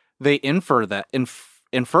like they infer that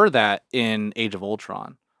in Age of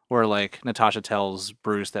Ultron, where like Natasha tells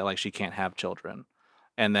Bruce that like she can't have children,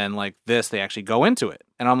 and then like this they actually go into it,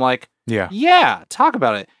 and I'm like, yeah, talk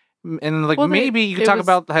about it. And like maybe you could talk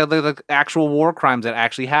about how the actual war crimes that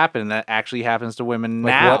actually happen, that actually happens to women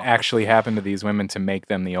like now. What actually happened to these women to make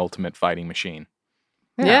them the ultimate fighting machine?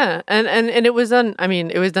 Yeah. And it was done. I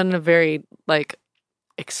mean, it was done in a very like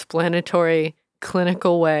explanatory,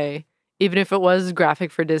 clinical way even if it was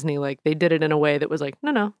graphic for Disney, like they did it in a way that was like,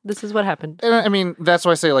 no, this is what happened. And I mean, that's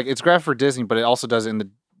why I say like it's graphic for Disney, but it also does it in the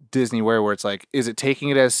Disney way where it's like, is it taking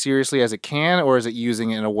it as seriously as it can, or is it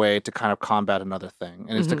using it in a way to kind of combat another thing?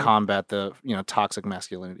 And it's to combat the, toxic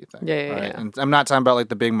masculinity thing. Yeah. And I'm not talking about like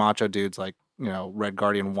the big macho dudes like, Red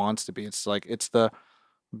Guardian wants to be. It's like, it's the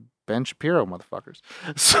Ben Shapiro motherfuckers.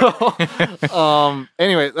 So,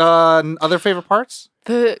 anyway, other favorite parts?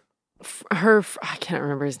 I can't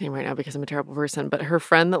remember his name right now because I'm a terrible person, but her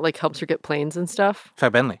friend that like helps her get planes and stuff.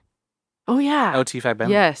 Fat Bentley. Oh yeah. OT Fat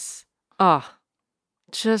Bentley. Yes. Oh,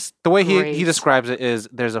 just the way great. he describes it is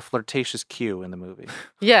there's a flirtatious cue in the movie.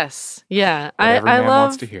 Yes. Yeah. Whatever I man love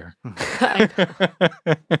wants to hear.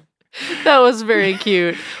 That was very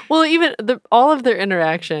cute. Well, even all of their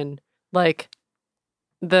interaction, like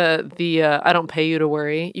the I don't pay you to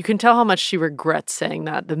worry. You can tell how much she regrets saying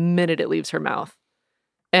that the minute it leaves her mouth.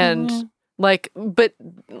 And but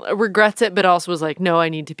regrets it, but also was like, no, I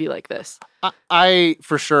need to be like this. I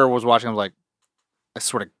for sure was watching. I was like, I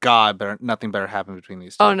swear to God, nothing better happened between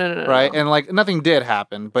these two. Oh no, right? No. And like nothing did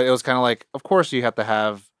happen, but it was kind of like, of course you have to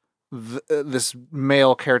have this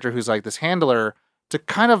male character who's like this handler to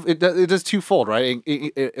kind of it does twofold, right?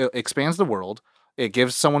 It expands the world. It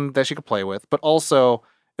gives someone that she could play with, but also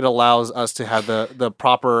it allows us to have the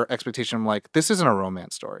proper expectation of like, this isn't a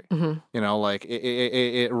romance story. Mm-hmm. Like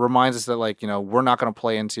it reminds us that like, we're not going to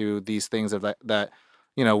play into these things that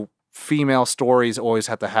female stories always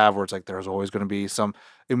have to have, where it's like there's always going to be some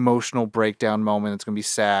emotional breakdown moment. It's going to be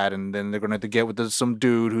sad, and then they're going to have to get with some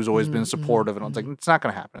dude who's always been supportive, and it's like it's not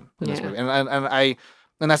going to happen in this movie.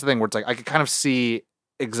 And that's the thing where it's like I could kind of see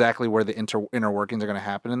exactly where the inner workings are going to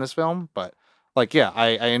happen in this film, but like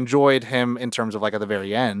I enjoyed him in terms of like at the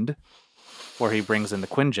very end where he brings in the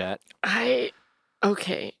Quinjet.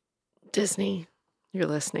 Okay, Disney, you're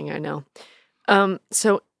listening, I know.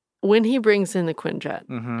 So when he brings in the Quinjet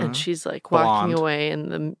and she's like walking away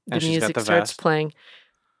and the music starts playing,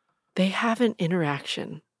 they have an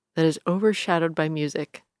interaction that is overshadowed by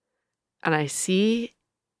music. And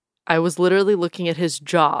I was literally looking at his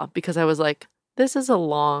jaw because I was like, this is a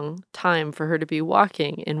long time for her to be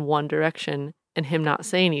walking in one direction and him not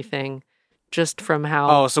say anything, just from how...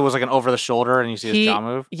 Oh, so it was like an over the shoulder and you see his jaw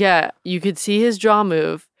move? Yeah, you could see his jaw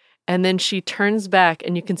move, and then she turns back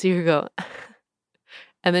and you can see her go...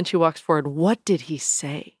 And then she walks forward. What did he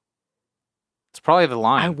say? It's probably the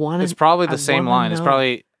line. It's probably the same line. It's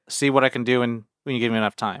probably, see what I can do when you give me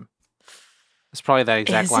enough time. It's probably that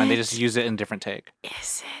exact line. They just use it in different take.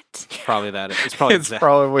 Is it? It's probably that. It's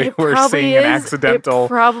probably we're seeing an accidental. It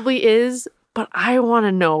probably is, but I want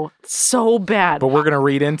to know so bad. But we're going to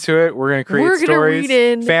read into it. We're going to create stories.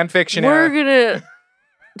 Read in. Fan fiction. We're going to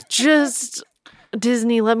just...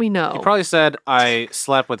 Disney, let me know. He probably said, I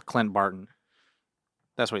slept with Clint Barton.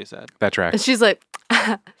 That's what he said. That tracks. And she's like,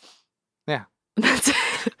 yeah. That's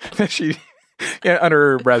it.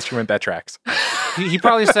 Under her breath, she went, that tracks. He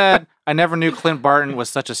probably said, I never knew Clint Barton was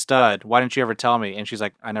such a stud. Why didn't you ever tell me? And she's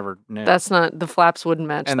like, I never knew. That's not, the flaps wouldn't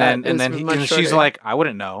match and that. And she's like, I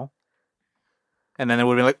wouldn't know. And then it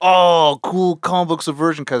would be like, oh, cool comic book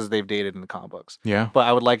subversion because they've dated in the comic books. Yeah. But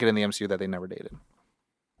I would like it in the MCU that they never dated.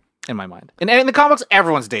 In my mind. And in the comics,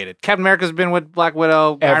 everyone's dated. Captain America's been with Black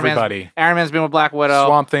Widow. Everybody. Iron Man's been with Black Widow.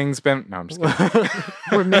 Swamp Thing's been... No, I'm just kidding.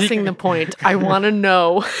 We're missing the point. I want to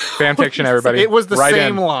know. Fan fiction, everybody. It was the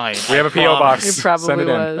same line. We have a P.O. box. It probably Send it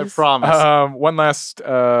was. In. I promise. One last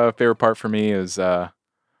favorite part for me is... I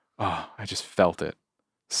just felt it.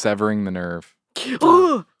 Severing the nerve.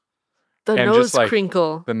 Ooh! The and nose just, like,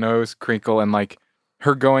 crinkle. The nose crinkle and like...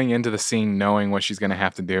 her going into the scene knowing what she's going to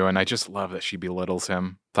have to do, and I just love that she belittles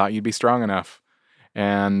him. Thought you'd be strong enough.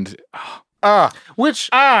 And... which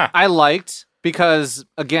I liked because,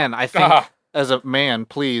 again, I think as a man,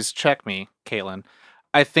 please check me, Caitlin.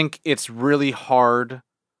 I think it's really hard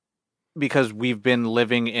because we've been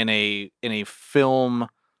living in a film...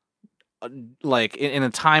 like, in a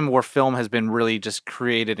time where film has been really just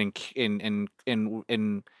created in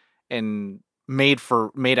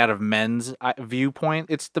made out of men's viewpoint.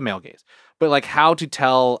 It's the male gaze, but like how to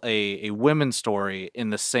tell a women's story in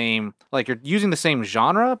the same, like you're using the same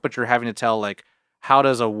genre, but you're having to tell like, how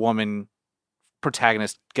does a woman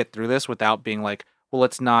protagonist get through this without being like, well,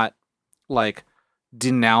 let's not like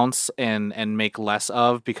denounce and make less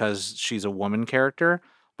of because she's a woman character.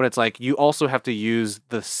 But it's like you also have to use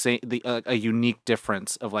a unique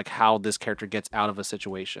difference of like how this character gets out of a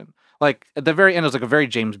situation. Like at the very end, it was like a very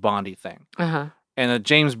James Bondy thing. Uh-huh. And the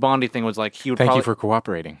James Bondy thing was like he would. Thank you for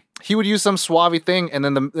cooperating. He would use some suave thing, and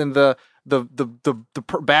then the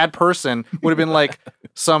bad person would have been like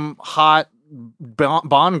some hot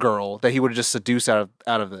Bond girl that he would just seduce out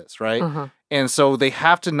of this, right? Uh-huh. And so they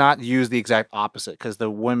have to not use the exact opposite because the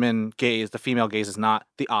female gaze is not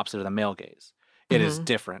the opposite of the male gaze. It is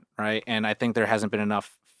different, right? And I think there hasn't been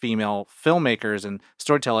enough female filmmakers and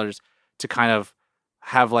storytellers to kind of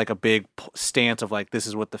have like a big stance of like, this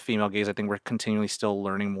is what the female gaze. I think we're continually still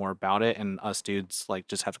learning more about it, and us dudes like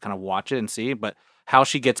just have to kind of watch it and see. But how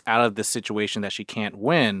she gets out of this situation that she can't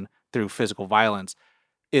win through physical violence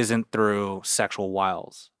isn't through sexual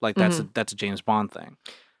wiles. Like that's a James Bond thing.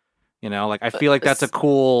 You know, like I feel like that's a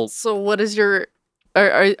cool. So what is your?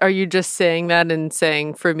 Are you just saying that and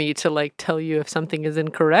saying for me to like tell you if something is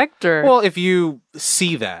incorrect, or? Well, if you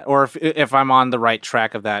see that, or if I'm on the right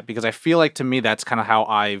track of that, because I feel like to me that's kind of how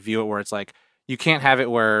I view it, where it's like you can't have it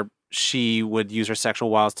where she would use her sexual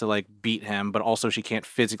wiles to like beat him, but also she can't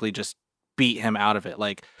physically just beat him out of it.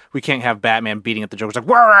 Like we can't have Batman beating at the Joker. It's like,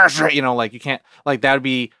 where is it? You know, like you can't, like that would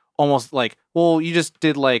be almost like, well, you just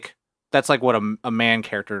did like, that's like what a man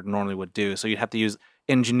character normally would do. So you'd have to use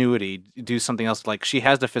ingenuity, do something else. Like she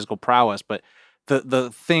has the physical prowess, but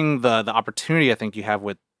the opportunity I think you have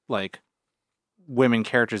with like women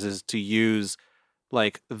characters is to use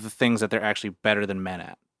like the things that they're actually better than men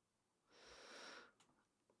at.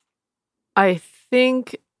 I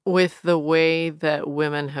think with the way that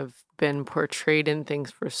women have been portrayed in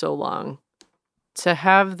things for so long, to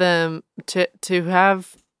have them to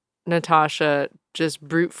have Natasha just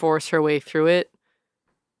brute force her way through it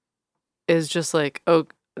is just like, oh,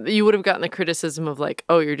 you would have gotten the criticism of like,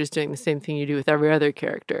 oh, you're just doing the same thing you do with every other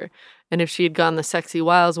character. And if she had gone the sexy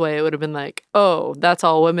wiles way, it would have been like, oh, that's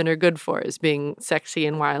all women are good for, is being sexy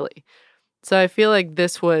and wily. So I feel like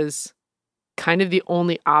this was kind of the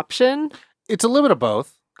only option. It's a little bit of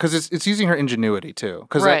both. Because it's using her ingenuity too.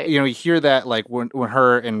 Because right. You hear that like when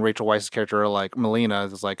her and Rachel Weisz's character are like, Melina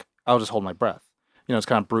is like, I'll just hold my breath. You know, it's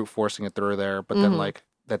kind of brute forcing it through there, but then like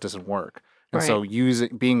that doesn't work. And so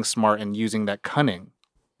being smart and using that cunning,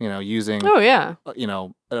 using a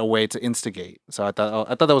way to instigate. So I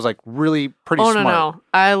thought that was like really pretty smart. No.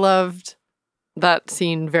 I loved that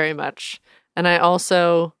scene very much. And I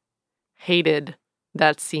also hated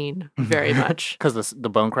that scene very much. Because the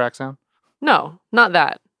bone crack sound? No, not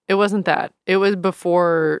that. It wasn't that. It was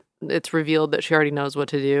before it's revealed that she already knows what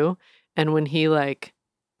to do. And when he like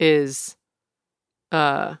is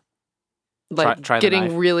try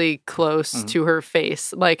getting really close to her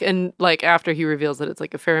face, like, and like after he reveals that it's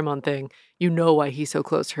like a pheromone thing, you know why he's so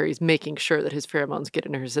close to her. He's making sure that his pheromones get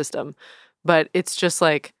into her system. But it's just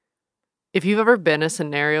like, if you've ever been in a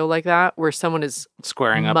scenario like that where someone is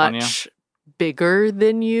squaring up on you, much bigger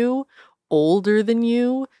than you, older than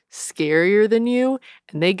you, scarier than you,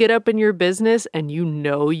 and they get up in your business and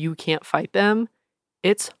you can't fight them,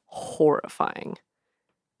 it's horrifying.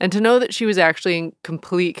 And to know that she was actually in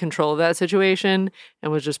complete control of that situation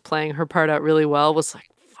and was just playing her part out really well was like,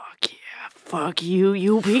 fuck yeah, fuck you,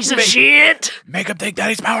 you piece of shit. Make him think that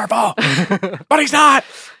he's powerful, but he's not.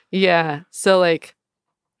 Yeah, so like,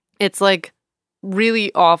 it's like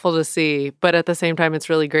really awful to see, but at the same time, it's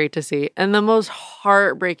really great to see. And the most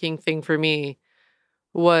heartbreaking thing for me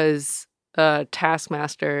was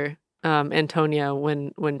Taskmaster, Antonia,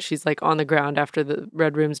 when she's like on the ground after the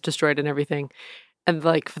Red Room's destroyed and everything. And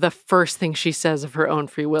like the first thing she says of her own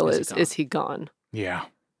free will is he gone? Yeah.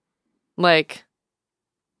 Like,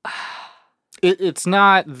 it's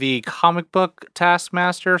not the comic book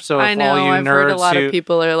Taskmaster. So if I know, all you I've nerds heard a lot of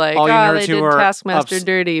people are like, they did Taskmaster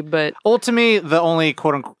dirty, but to me, the only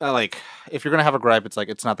quote unquote, like, if you're gonna have a gripe, it's like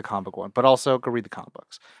it's not the comic book one, but also go read the comic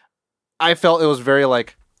books. I felt it was very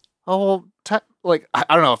like, oh, like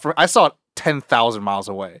I don't know. I saw it 10,000 miles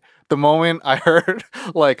away. The moment I heard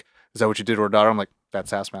like, is that what you did to her daughter? I'm like,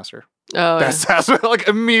 that's Taskmaster. Oh, that's Taskmaster. Like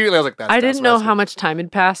immediately, I was like, that's Taskmaster. I didn't know how much time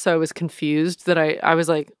had passed, so I was confused. That I was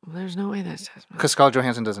like, well, there's no way that's Taskmaster. Because Scarlett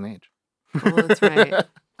Johansson doesn't age. Oh, that's right.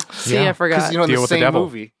 See, I forgot. Because in the same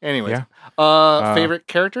movie. Anyways, favorite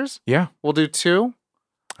characters? Yeah, we'll do 2.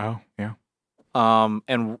 Oh, yeah.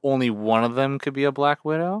 And only one of them could be a Black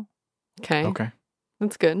Widow. Okay.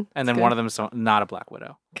 That's good. And then one of them is not a Black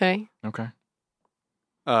Widow. Okay.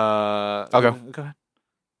 I'll go. Go ahead.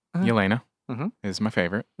 Yelena is my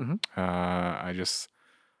favorite. I just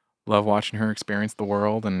love watching her experience the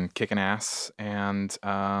world and kicking ass. And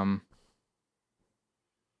I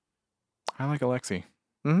like Alexei.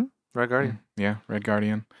 Red Guardian. Yeah, Red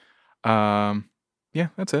Guardian. Yeah,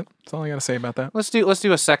 that's it. That's all I got to say about that. Let's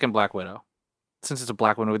do a second Black Widow. Since it's a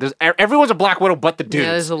Black Widow, everyone's a Black Widow but the dudes.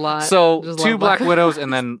 Yeah, there's a lot. So there's 2 Black Widows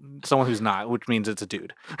and then someone who's not, which means it's a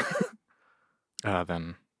dude.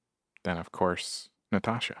 Then of course,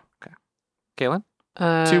 Natasha. Okay. Kaylin?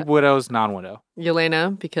 Two widows, non-widow.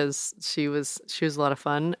 Yelena, because she was a lot of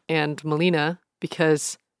fun, and Melina,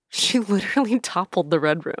 because she literally toppled the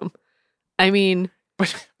Red Room. I mean,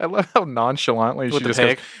 but I love how nonchalantly she just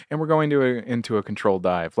goes, and we're going into a controlled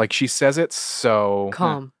dive. Like she says it so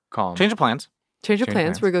calm. Change of plans. Change of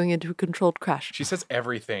plans. We're going into a controlled crash. She says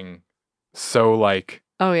everything so like,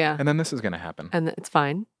 oh yeah, and then this is going to happen, and it's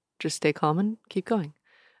fine. Just stay calm and keep going.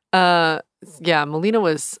 Yeah, Melina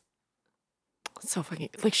was so fucking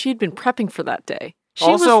like she'd been prepping for that day. She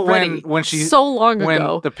also, was ready when she so long when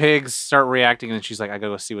ago. the pigs start reacting, and she's like, "I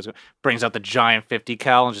gotta go see what's going." Brings out the giant 50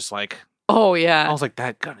 cal and just like, oh yeah. I was like,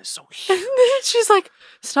 that gun is so huge. She's like,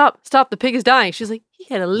 stop! The pig is dying. She's like, he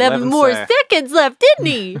had 11 more seconds left, didn't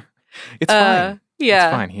he? It's fine. Yeah,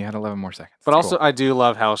 it's fine. He had 11 more seconds. But also, I do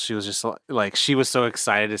love how she was just like she was so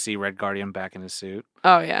excited to see Red Guardian back in his suit.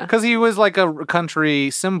 Oh yeah, because he was like a country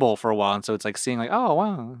symbol for a while, and so it's like seeing like, oh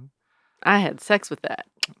wow, I had sex with that.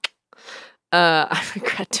 I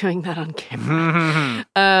regret doing that on camera.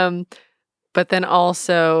 But then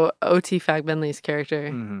also O.T. Fagbenley's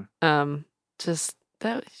character, just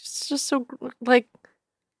that it's just so like.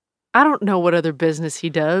 I don't know what other business he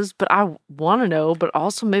does, but I want to know. But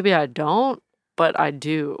also maybe I don't. But I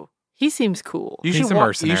do. He seems cool. He's a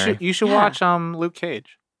mercenary. You should watch Luke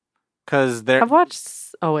Cage, because there. I've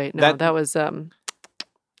watched. Oh wait, no, that was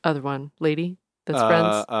other one, lady that's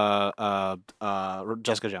friends.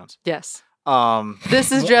 Jessica Jones. Yes.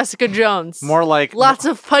 This is Jessica Jones. More like lots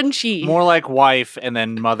of punchy. More like wife and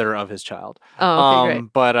then mother of his child. Oh, okay,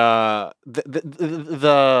 great. But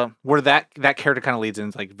the where that character kind of leads in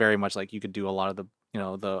is like very much like you could do a lot of the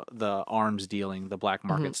the arms dealing, the black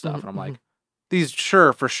market stuff, and I'm like, these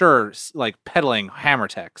for sure like peddling hammer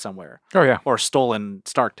tech somewhere. Oh yeah, or stolen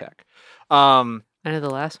Stark tech. I know the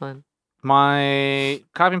last one. My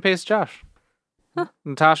copy and paste Josh. Huh.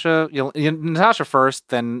 Natasha first,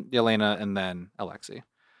 then Yelena, and then Alexei.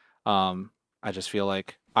 I just feel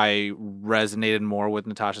like I resonated more with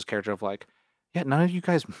Natasha's character of like, yeah, none of you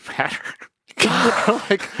guys matter.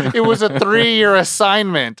 Like it was a 3-year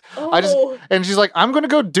assignment. And she's like, I'm gonna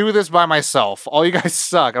go do this by myself. All you guys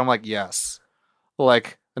suck. I'm like, yes.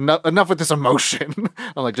 Like enough with this emotion.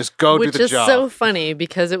 I'm like, just go do the job. Which is so funny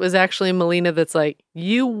because it was actually Melina that's like,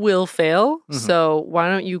 you will fail, so why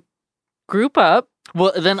don't you group up?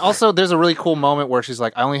 Well, then also there's a really cool moment where she's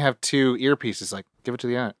like, I only have 2 earpieces. Like, give it to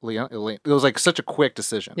the Elena. It was like such a quick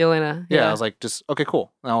decision. Yelena. Yeah, I was like, just okay,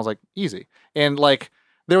 cool. And I was like, easy. And like,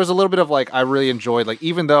 there was a little bit of like, I really enjoyed like,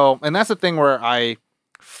 even though, and that's the thing where I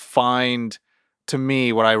find, to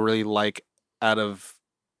me, what I really like out of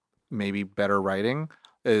maybe better writing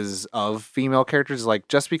is of female characters. Like,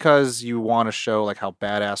 just because you want to show like how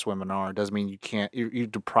badass women are doesn't mean you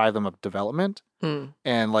deprive them of development.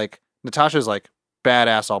 And like, Natasha's like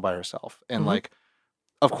badass all by herself. And like,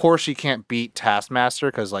 of course she can't beat Taskmaster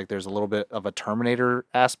because like there's a little bit of a Terminator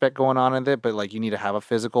aspect going on in it, but like you need to have a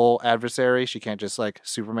physical adversary. She can't just like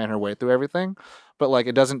Superman her way through everything. But like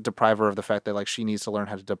it doesn't deprive her of the fact that like she needs to learn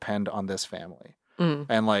how to depend on this family.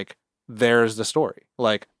 And like there's the story.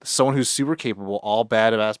 Like someone who's super capable, all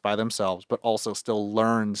badass by themselves, but also still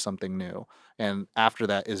learns something new. And after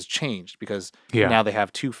that is changed because now they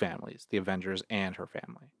have 2 families, the Avengers and her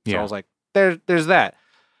family. So I was like, there's that.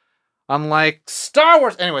 Unlike Star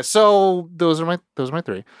Wars. Anyway, so those are my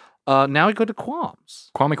 3. Now we go to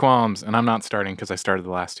qualms. Qualms, and I'm not starting because I started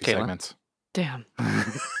the last 2 segments. Damn.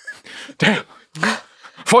 Damn.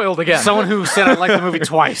 Foiled again. Someone who said I liked the movie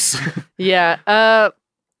twice. Yeah.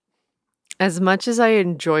 As much as I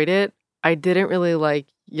enjoyed it, I didn't really like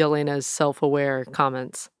Yelena's self-aware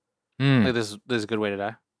comments. Like, this is a good way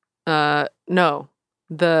to die. No.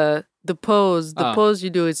 The pose you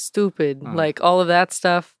do is stupid. Like all of that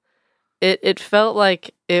stuff. It felt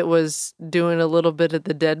like it was doing a little bit of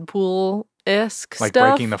the Deadpool-esque like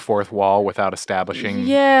stuff. Breaking the fourth wall without establishing.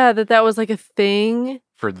 Yeah, that was like a thing.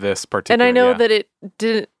 For this particular. And I know that it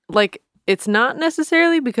didn't, like, it's not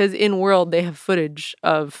necessarily because in World they have footage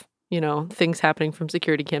of, things happening from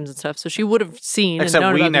security cams and stuff. So she would have seen and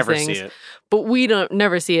known about these things. See it. But we don't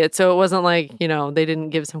never see it. So it wasn't like, they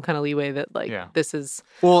didn't give some kind of leeway that like this is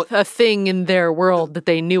a thing in their world that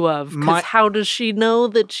they knew of. Because how does she know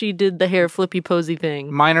that she did the hair flippy posy thing?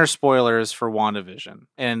 Minor spoilers for WandaVision.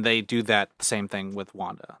 And they do that same thing with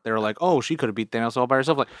Wanda. They were like, oh, she could have beat Thanos all by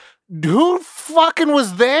herself. Like, who fucking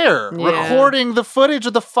was there recording the footage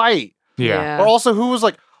of the fight? Yeah. Or also who was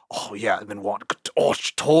like, oh yeah, and then Wanda,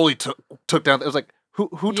 she totally took down. It was like,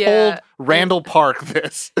 who told Randall Park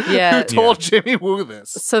this? Yeah. Who told Jimmy Woo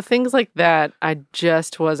this? So things like that, I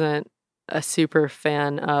just wasn't a super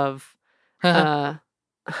fan of.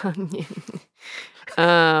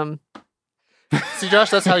 See, Josh,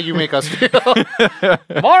 that's how you make us feel.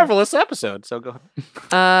 Marvelous episode. So go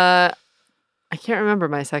ahead. I can't remember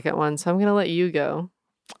my second one, so I'm gonna let you go.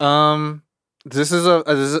 This is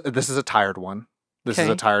a tired one. This is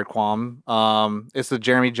a tired qualm. It's the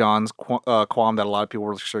Jeremy Johns qualm that a lot of people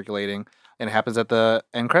were circulating, and it happens at the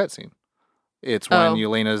end credit scene. It's when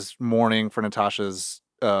Yelena's mourning for Natasha's,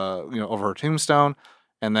 over her tombstone,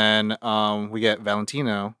 and then we get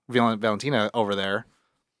Valentina over there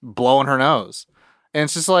blowing her nose, and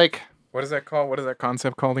it's just like, what is that called? What is that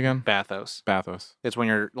concept called again? Bathos. It's when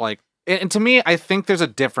you're like. And to me, I think there's a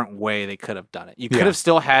different way they could have done it. You could have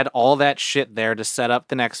still had all that shit there to set up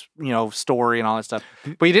the next, story and all that stuff.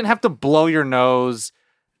 But you didn't have to blow your nose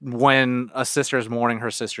when a sister is mourning her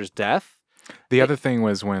sister's death. The other thing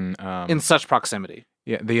was when... in such proximity.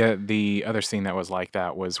 Yeah, the other scene that was like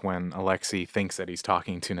that was when Alexei thinks that he's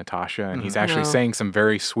talking to Natasha, and he's actually saying some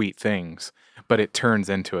very sweet things, but it turns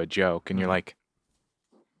into a joke, and you're like,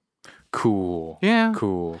 cool. Yeah.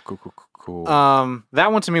 Cool.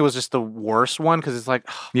 That one to me was just the worst one because it's like,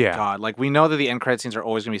 God, like we know that the end credit scenes are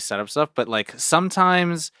always gonna be setup stuff, but like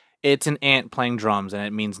sometimes it's an ant playing drums and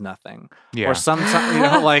it means nothing. Yeah. Or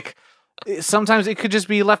sometimes, like sometimes it could just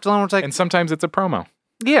be left alone. It's like, and sometimes it's a promo.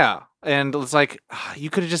 Yeah, and it's like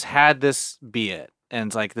you could have just had this be it, and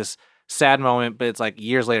it's like this sad moment, but it's like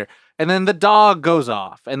years later, and then the dog goes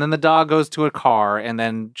off, and then the dog goes to a car, and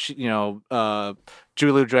then Julie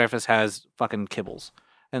Louis-Dreyfus has fucking kibbles,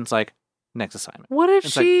 and it's like. Next assignment. What if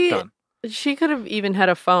she could have even had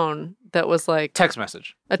a phone that was like text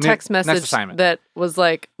message, next assignment that was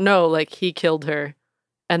like, no, like he killed her,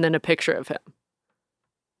 and then a picture of him.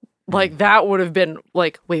 Like that would have been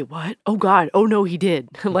like, wait, what? Oh God, oh no, he did.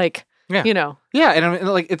 Like, yeah, and I mean,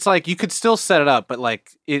 like it's like you could still set it up, but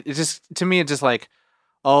like it just to me, it's just like,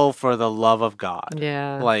 oh, for the love of God,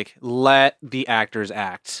 like let the actors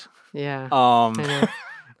act,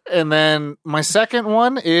 And then my second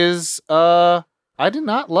one is I did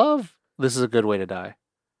not love This Is a Good Way to Die.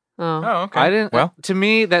 Oh, okay. I didn't. Well, to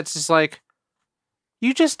me, that's just like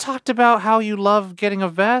you just talked about how you love getting a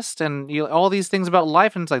vest and all these things about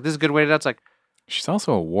life, and it's like this is a good way to die. It's like she's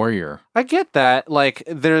also a warrior. I get that. Like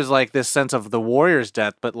there's like this sense of the warrior's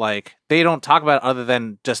death, but like they don't talk about it other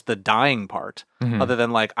than just the dying part. Other than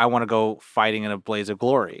like I want to go fighting in a blaze of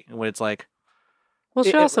glory. When it's like. Well,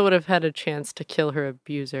 she also would have had a chance to kill her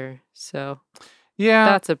abuser, so yeah,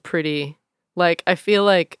 that's a pretty like. I feel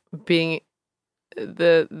like being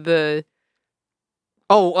the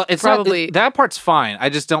it's probably that part's fine. I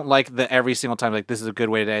just don't like the every single time like this is a good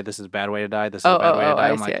way to die, this is a bad way to die, this is a bad way to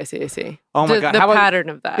die. I see. Oh my God, the pattern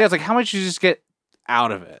of that. Yeah, it's like how much you just get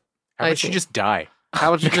out of it. How about you just die?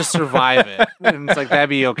 How about you just survive it? And it's like that'd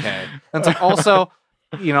be okay. And it's like also.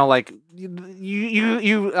 Like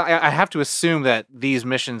I have to assume that these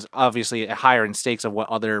missions obviously higher in stakes of what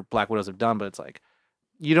other Black Widows have done, but it's like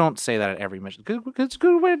you don't say that at every mission. It's a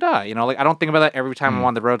good way to die. Like I don't think about that every time I'm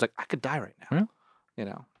on the road. It's like I could die right now.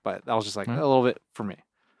 Yeah. But that was just like a little bit for me.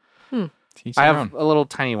 I have a little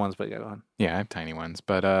tiny ones, but go on. Yeah, I have tiny ones,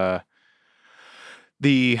 but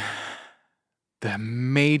the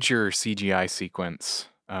major CGI sequence.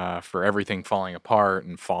 For everything falling apart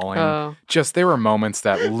and falling. Just there were moments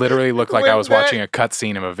that literally looked like I was watching a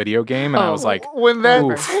cutscene of a video game, and I was like, when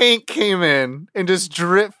that tank came in and just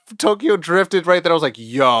Tokyo drifted right there, I was like,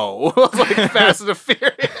 yo, I was like Fast and the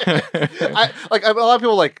Furious. A lot of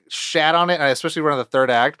people like shat on it, and I especially around the third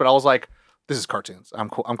act, but I was like, this is cartoons. I'm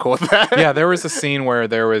cool with that. Yeah, there was a scene where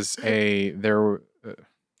there was a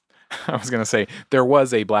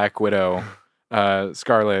Black Widow.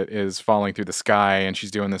 Scarlet is falling through the sky and she's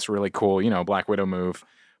doing this really cool, Black Widow move,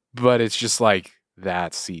 but it's just like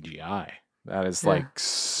that's CGI. That is like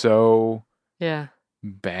so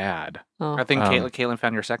bad. I think Caitlin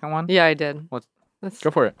found your second one. Yeah, I did. Let's go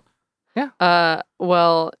for it. Yeah.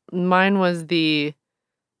 Well, mine was the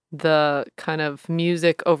kind of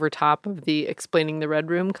music over top of the explaining the Red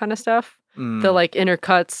Room kind of stuff. The like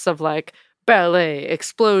intercuts of like ballet,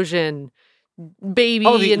 explosion. Baby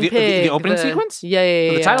and pig. The opening sequence?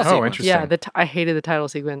 Yeah. The title sequence. Oh, interesting. Yeah, I hated the title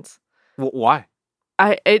sequence. Why?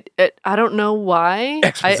 I don't know why.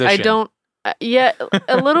 Exposition. I don't. Yeah,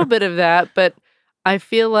 a little bit of that, but I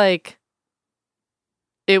feel like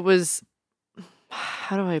it was.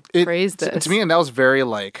 How do I phrase this? To me, and that was very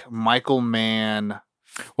like Michael Mann.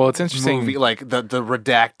 Well, it's interesting. Movie, like the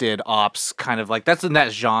redacted ops kind of like that's in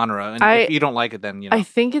that genre. And if you don't like it, then I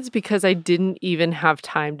think it's because I didn't even have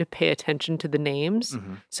time to pay attention to the names.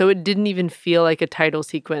 So it didn't even feel like a title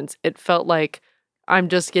sequence. It felt like I'm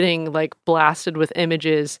just getting like blasted with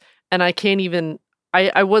images and I can't even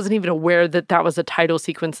I wasn't even aware that was a title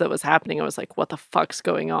sequence that was happening. I was like, what the fuck's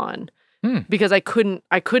going on? because I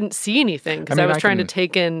couldn't see anything because I was trying to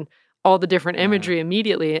take in all the different imagery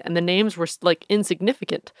immediately, and the names were like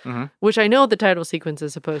insignificant, which I know the title sequence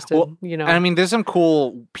is supposed to, And I mean, there's some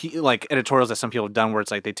cool like editorials that some people have done where it's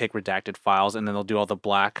like they take redacted files and then they'll do all the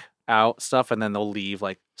black out stuff and then they'll leave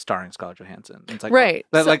like starring Scarlett Johansson. It's like right,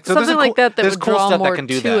 so something like that would cool draw stuff more that can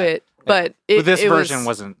do to that. it. But this version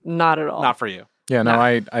wasn't not at all. Not for you. Yeah, no,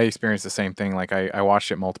 I experienced the same thing. Like I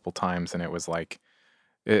watched it multiple times, and it was like.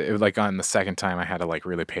 It was like on the second time I had to like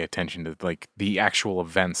really pay attention to like the actual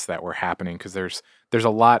events that were happening because there's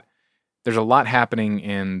a lot happening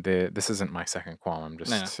in this isn't my second qualm, I'm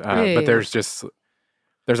just but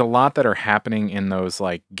there's a lot that are happening in those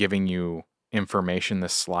like giving you information,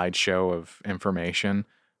 this slideshow of information,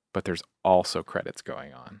 but there's also credits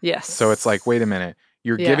going on. Yes. So it's like, wait a minute,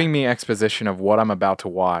 you're giving me exposition of what I'm about to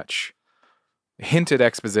watch. Hinted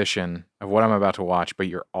exposition of what I'm about to watch, but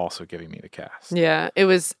you're also giving me the cast. Yeah, there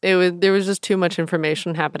was just too much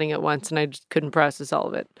information happening at once, and I just couldn't process all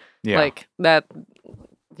of it. Yeah, like that.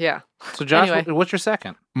 Yeah. So Josh, anyway. what's your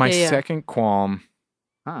second? My second qualm.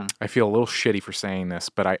 I feel a little shitty for saying this,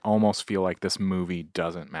 but I almost feel like this movie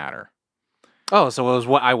doesn't matter. Oh, so it was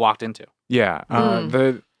what I walked into. Yeah.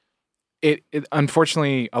 It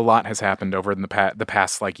unfortunately a lot has happened over the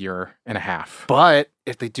past like year and a half. But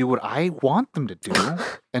if they do what I want them to do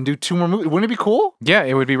and do 2 more movies, wouldn't it be cool? Yeah,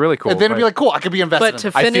 it would be really cool. And then it'd be like, cool, I could be invested. But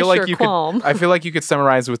to finish your qualm, I feel like you could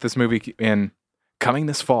summarize with this movie in coming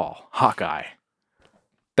this fall, Hawkeye.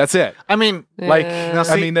 That's it. I mean, like, now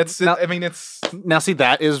see, I mean, that's. now, I mean, it's now. See,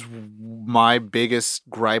 that is my biggest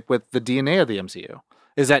gripe with the DNA of the MCU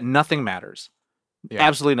is that nothing matters. Yeah.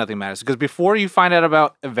 Absolutely nothing matters. Because before you find out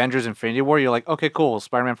about Avengers Infinity War, you're like, okay, cool.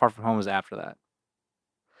 Spider-Man Far From Home is after that.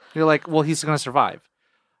 You're like, well, he's going to survive.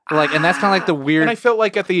 Like, and that's kind of like the weird. And I felt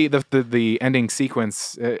like at the ending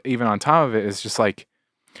sequence, even on top of it, is just like,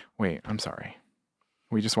 wait, I'm sorry.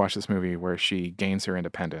 We just watched this movie where she gains her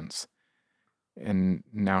independence, and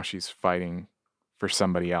now she's fighting for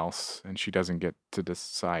somebody else, and she doesn't get to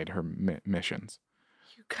decide her missions.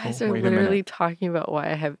 You guys are literally talking about why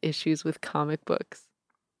I have issues with comic books.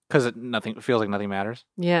 Because it feels like nothing matters?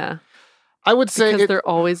 Yeah. I would say because they're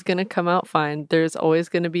always going to come out fine. There's always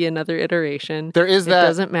going to be another iteration. There is that. It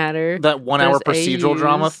doesn't matter. That 1 hour procedural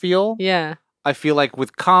drama feel. Yeah. I feel like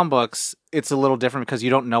with comic books, it's a little different because you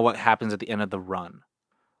don't know what happens at the end of the run.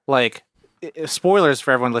 Like, spoilers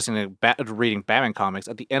for everyone listening to reading Batman comics.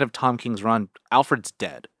 At the end of Tom King's run, Alfred's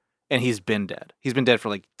dead. And he's been dead. He's been dead for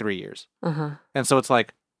like 3 years. And so it's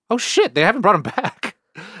like, oh shit, they haven't brought him back.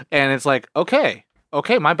 And it's like, okay,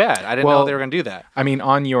 my bad. I didn't know they were going to do that. I mean,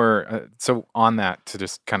 on your, so on that, to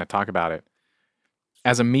just kind of talk about it,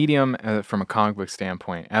 as a medium, from a comic book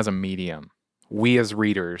standpoint, as a medium, we as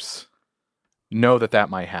readers know that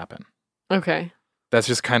might happen. Okay. That's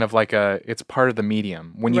just kind of like it's part of the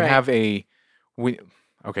medium. When you have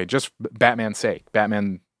just Batman's sake,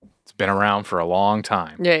 Batman's been around for a long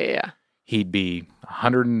time. Yeah. He'd be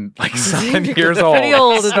 107 years old. Pretty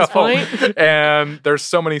old at this point. And there's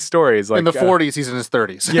so many stories. Like, in the 40s, he's in his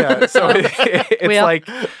 30s. Yeah, so it's like,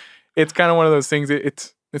 it's kind of one of those things.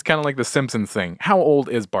 It's kind of like the Simpsons thing. How old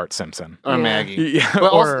is Bart Simpson? Or Maggie.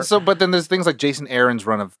 Yeah, but then there's things like Jason Aaron's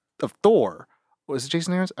run of Thor. Was it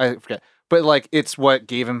Jason Aaron's? I forget. But like, it's what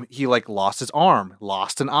gave him, he like lost his arm,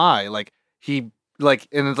 lost an eye. Like and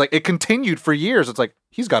it's like, it continued for years. It's like,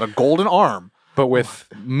 he's got a golden arm. But with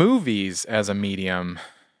movies as a medium,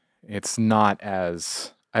 it's not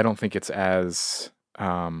as, I don't think it's as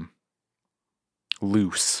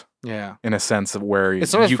loose. Yeah. In a sense of where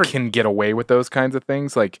you can get away with those kinds of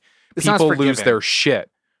things. Like, people lose their shit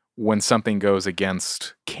when something goes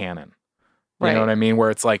against canon. You know what I mean? Where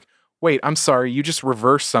it's like, wait, I'm sorry, you just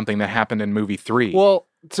reversed something that happened in movie 3. Well,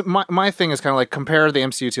 my thing is kind of like, compare the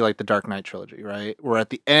MCU to like the Dark Knight trilogy, right? Where at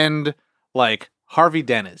the end, like, Harvey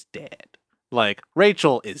Dent is dead. Like,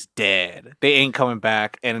 Rachel is dead. They ain't coming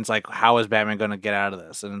back. And it's like, how is Batman going to get out of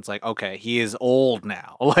this? And it's like, okay, he is old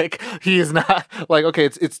now. Like, he is not, like, okay,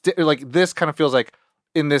 it's like, this kind of feels like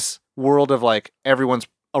in this world of like, everyone's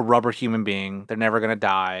a rubber human being. They're never going to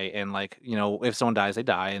die. And like, you know, if someone dies, they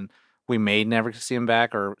die. And we may never see him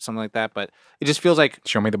back or something like that. But it just feels like,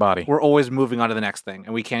 show me the body. We're always moving on to the next thing.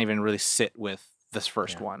 And we can't even really sit with this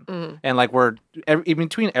first one. Mm. And like, in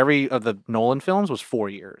between every of the Nolan films was 4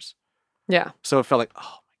 years. Yeah. So it felt like,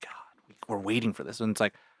 oh my God, we're waiting for this. And it's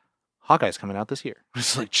like, Hawkeye's coming out this year.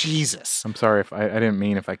 It's like, Jesus. I'm sorry if I didn't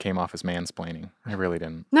mean if I came off as mansplaining. I really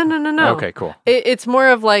didn't. No. Okay, cool. It's more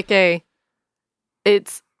of like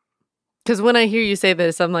it's because when I hear you say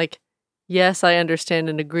this, I'm like, yes, I understand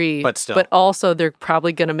and agree. But still. But also, they're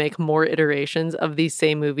probably going to make more iterations of these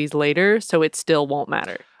same movies later, so it still won't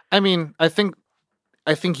matter. I mean, I think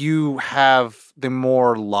you have the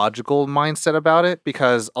more logical mindset about it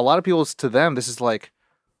because a lot of people, to them, this is like,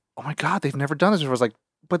 oh my God, they've never done this before. It's like,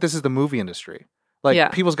 but this is the movie industry.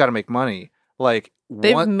 Like, people's got to make money. Like,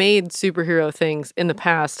 they've made superhero things in the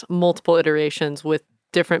past, multiple iterations with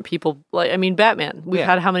different people. Like, I mean, Batman. We've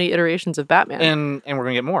had how many iterations of Batman? And we're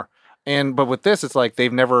gonna get more. But with this, it's like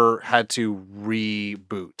they've never had to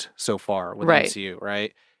reboot so far with MCU,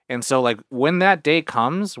 right? And so, like, when that day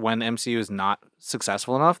comes, when MCU is not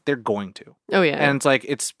successful enough, they're going to. Oh yeah. And it's like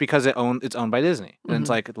it's because it's owned by Disney. And it's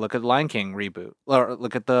like, look at Lion King reboot, or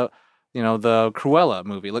look at the Cruella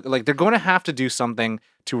movie. Like they're going to have to do something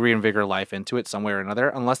to reinvigorate life into it some way or another,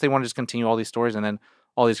 unless they want to just continue all these stories and then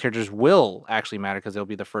all these characters will actually matter because they'll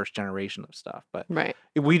be the first generation of stuff. But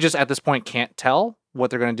we just at this point can't tell what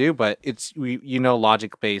they're going to do. But it's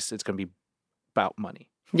logic based. It's going to be about money.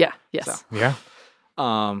 Yeah. Yes. So. Yeah.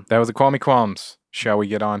 That was the Qualmy Qualms. Shall we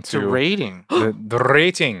get on to the rating? The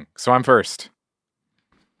rating. So I'm first.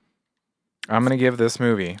 I'm going to give this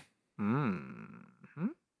movie.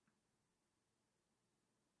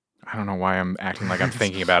 I don't know why I'm acting like I'm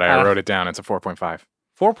thinking about it. I wrote it down. It's a 4.5.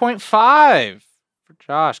 4.5 for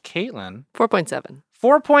Josh. Caitlin. 4.7.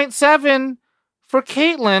 4.7 for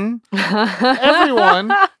Caitlin.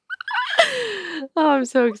 Everyone. Oh, I'm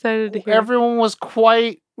so excited to hear. Everyone was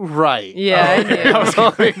quite right. Yeah, I was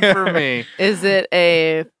hoping for me. Is it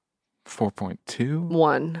a 4.2?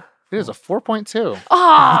 1? It is a 4.2.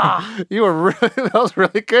 Ah! You were that was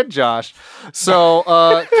really good, Josh. So,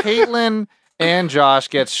 Caitlin and Josh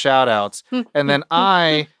gets shout outs, and then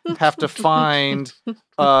I have to find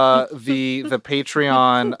the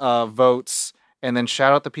Patreon votes and then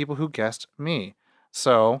shout out the people who guessed me.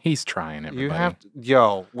 So he's trying, everybody. You have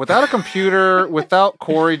to, without a computer, without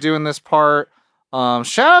Corey doing this part.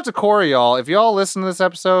 Shout out to Corey, y'all. If y'all listen to this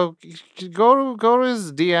episode, go to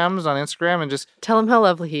his DMs on Instagram and just tell him how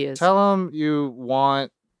lovely he is. Tell him you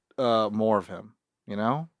want more of him.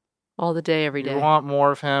 All the day, every day. You want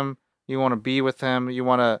more of him. You want to be with him. You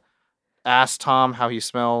want to ask Tom how he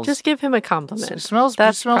smells. Just give him a compliment. He smells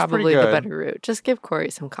probably pretty good. the better route. Just give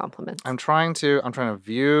Corey some compliments. I'm trying to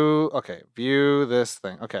view this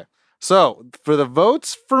thing. Okay. So for the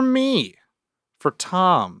votes for me, for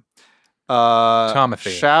Tom,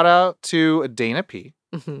 Tomothy. Shout out to Dana P.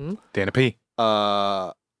 Mm-hmm. Dana P.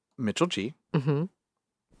 Mitchell G. Mm-hmm.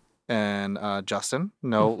 And Justin,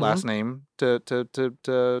 no last name to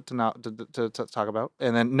talk about,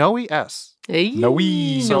 and then Noe S. Hey. Noe.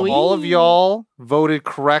 So all of y'all voted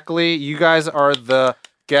correctly. You guys are the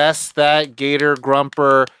guess that Gator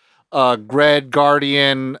Grumper, Greg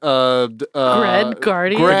Guardian, Greg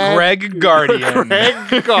Guardian, Greg Guardian,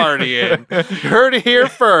 Greg Guardian. Heard it here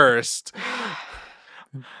first.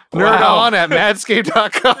 Nerd on at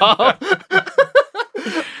madscape.com.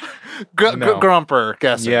 Grumper,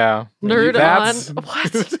 guess. Yeah. Nerd on.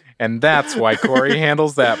 What? And that's why Corey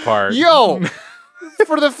handles that part. Yo!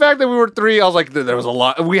 For the fact that we were 3, I was like, there was a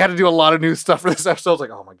lot. We had to do a lot of new stuff for this episode. I was like,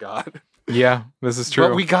 oh my God. Yeah, this is true.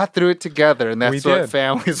 But we got through it together, and that's what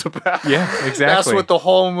family's about. Yeah, exactly. That's what the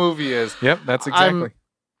whole movie is. Yep, that's exactly.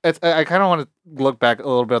 I kind of want to look back a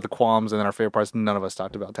little bit at the qualms and then our favorite parts. None of us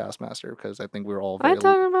talked about Taskmaster because I think we were all very... I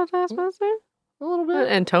talking about Taskmaster? A little bit.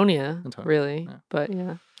 Antonia, really. Yeah. But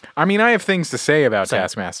yeah. I mean, I have things to say about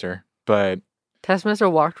Taskmaster, but... Taskmaster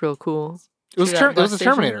walked real cool. It was a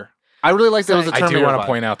Terminator. I really liked that it was a Terminator. I do want to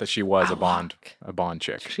point out that she was a Bond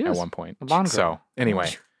chick at one point. A Bond girl. So, anyway.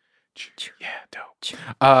 Yeah, dope.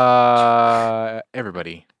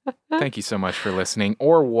 Everybody, thank you so much for listening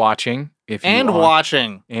or watching.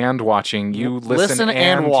 Watching. You listen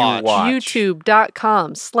and watch.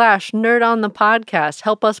 YouTube.com/nerdonthepodcast.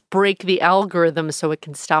 Help us break the algorithm so it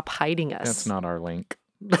can stop hiding us. That's not our link.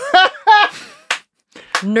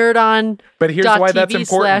 Nerdon. But here's why that's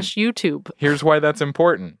important. /YouTube. Here's why that's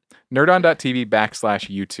important.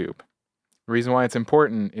 Nerdon.tv/YouTube. The reason why it's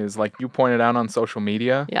important is, like you pointed out on social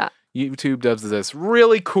media, YouTube does this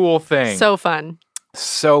really cool thing. So fun.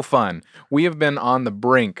 We have been on the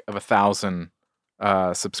brink of 1,000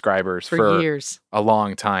 subscribers for years. A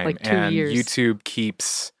long time. Like 2 and years. YouTube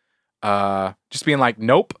keeps just being like,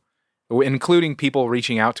 nope. Including people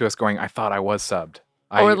reaching out to us going, I thought I was subbed.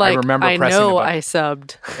 I remember pressing a button. I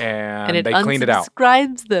subbed. And they cleaned it out.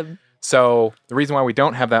 Unsubscribes them. So the reason why we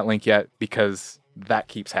don't have that link yet, because that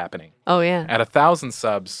keeps happening. Oh, yeah. At 1,000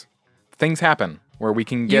 subs, things happen where we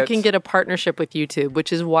can get... You can get a partnership with YouTube,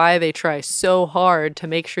 which is why they try so hard to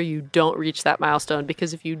make sure you don't reach that milestone,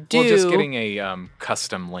 because if you do... Well, just getting a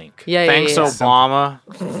custom link. Yeah, Thanks, yeah.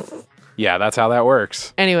 Obama. Yeah, that's how that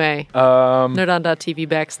works. Anyway,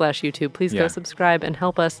 nerdon.tv/YouTube. Please go subscribe and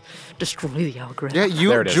help us destroy the algorithm.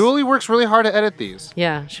 Yeah, Julie works really hard to edit these.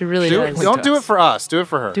 Yeah, she really does. Don't do it for us. Do it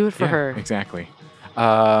for her. Do it for her. Exactly.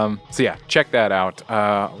 Check that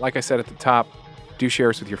out. Like I said at the top, do share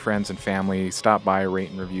us with your friends and family. Stop by,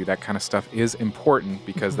 rate and review. That kind of stuff is important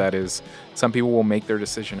because that is, some people will make their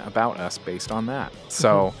decision about us based on that.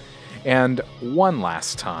 So, and one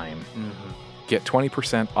last time, get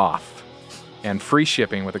 20% off and free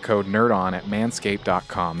shipping with the code NERDON at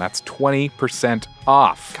manscaped.com. That's 20%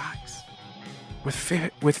 off. Guys.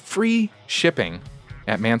 With free shipping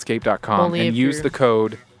at manscaped.com and use the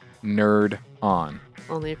code NERDON.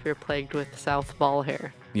 Only if you're plagued with south ball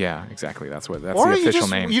hair. Yeah, exactly. That's the official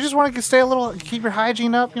name. You just want to keep your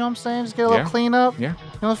hygiene up, you know what I'm saying? Just get a little clean up. Yeah.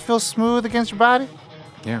 Feel smooth against your body.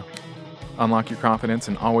 Yeah. Unlock your confidence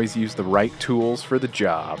and always use the right tools for the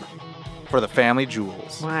job. For the family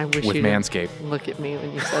jewels. Well, I wish with you Manscaped. Look at me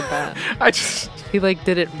when you said that. He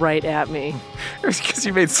did it right at me. It was because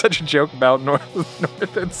you made such a joke about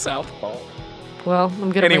north and south ball. Well,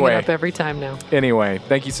 I'm going to bring it up every time now. Anyway,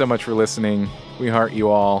 thank you so much for listening. We heart you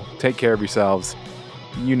all. Take care of yourselves.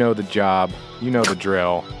 You know the job. You know the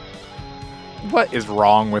drill. What is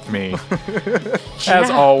wrong with me? As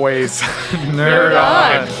always, nerd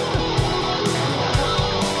on.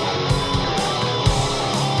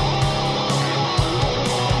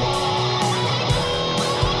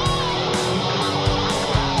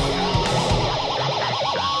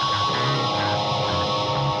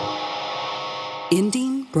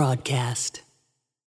 Ending broadcast.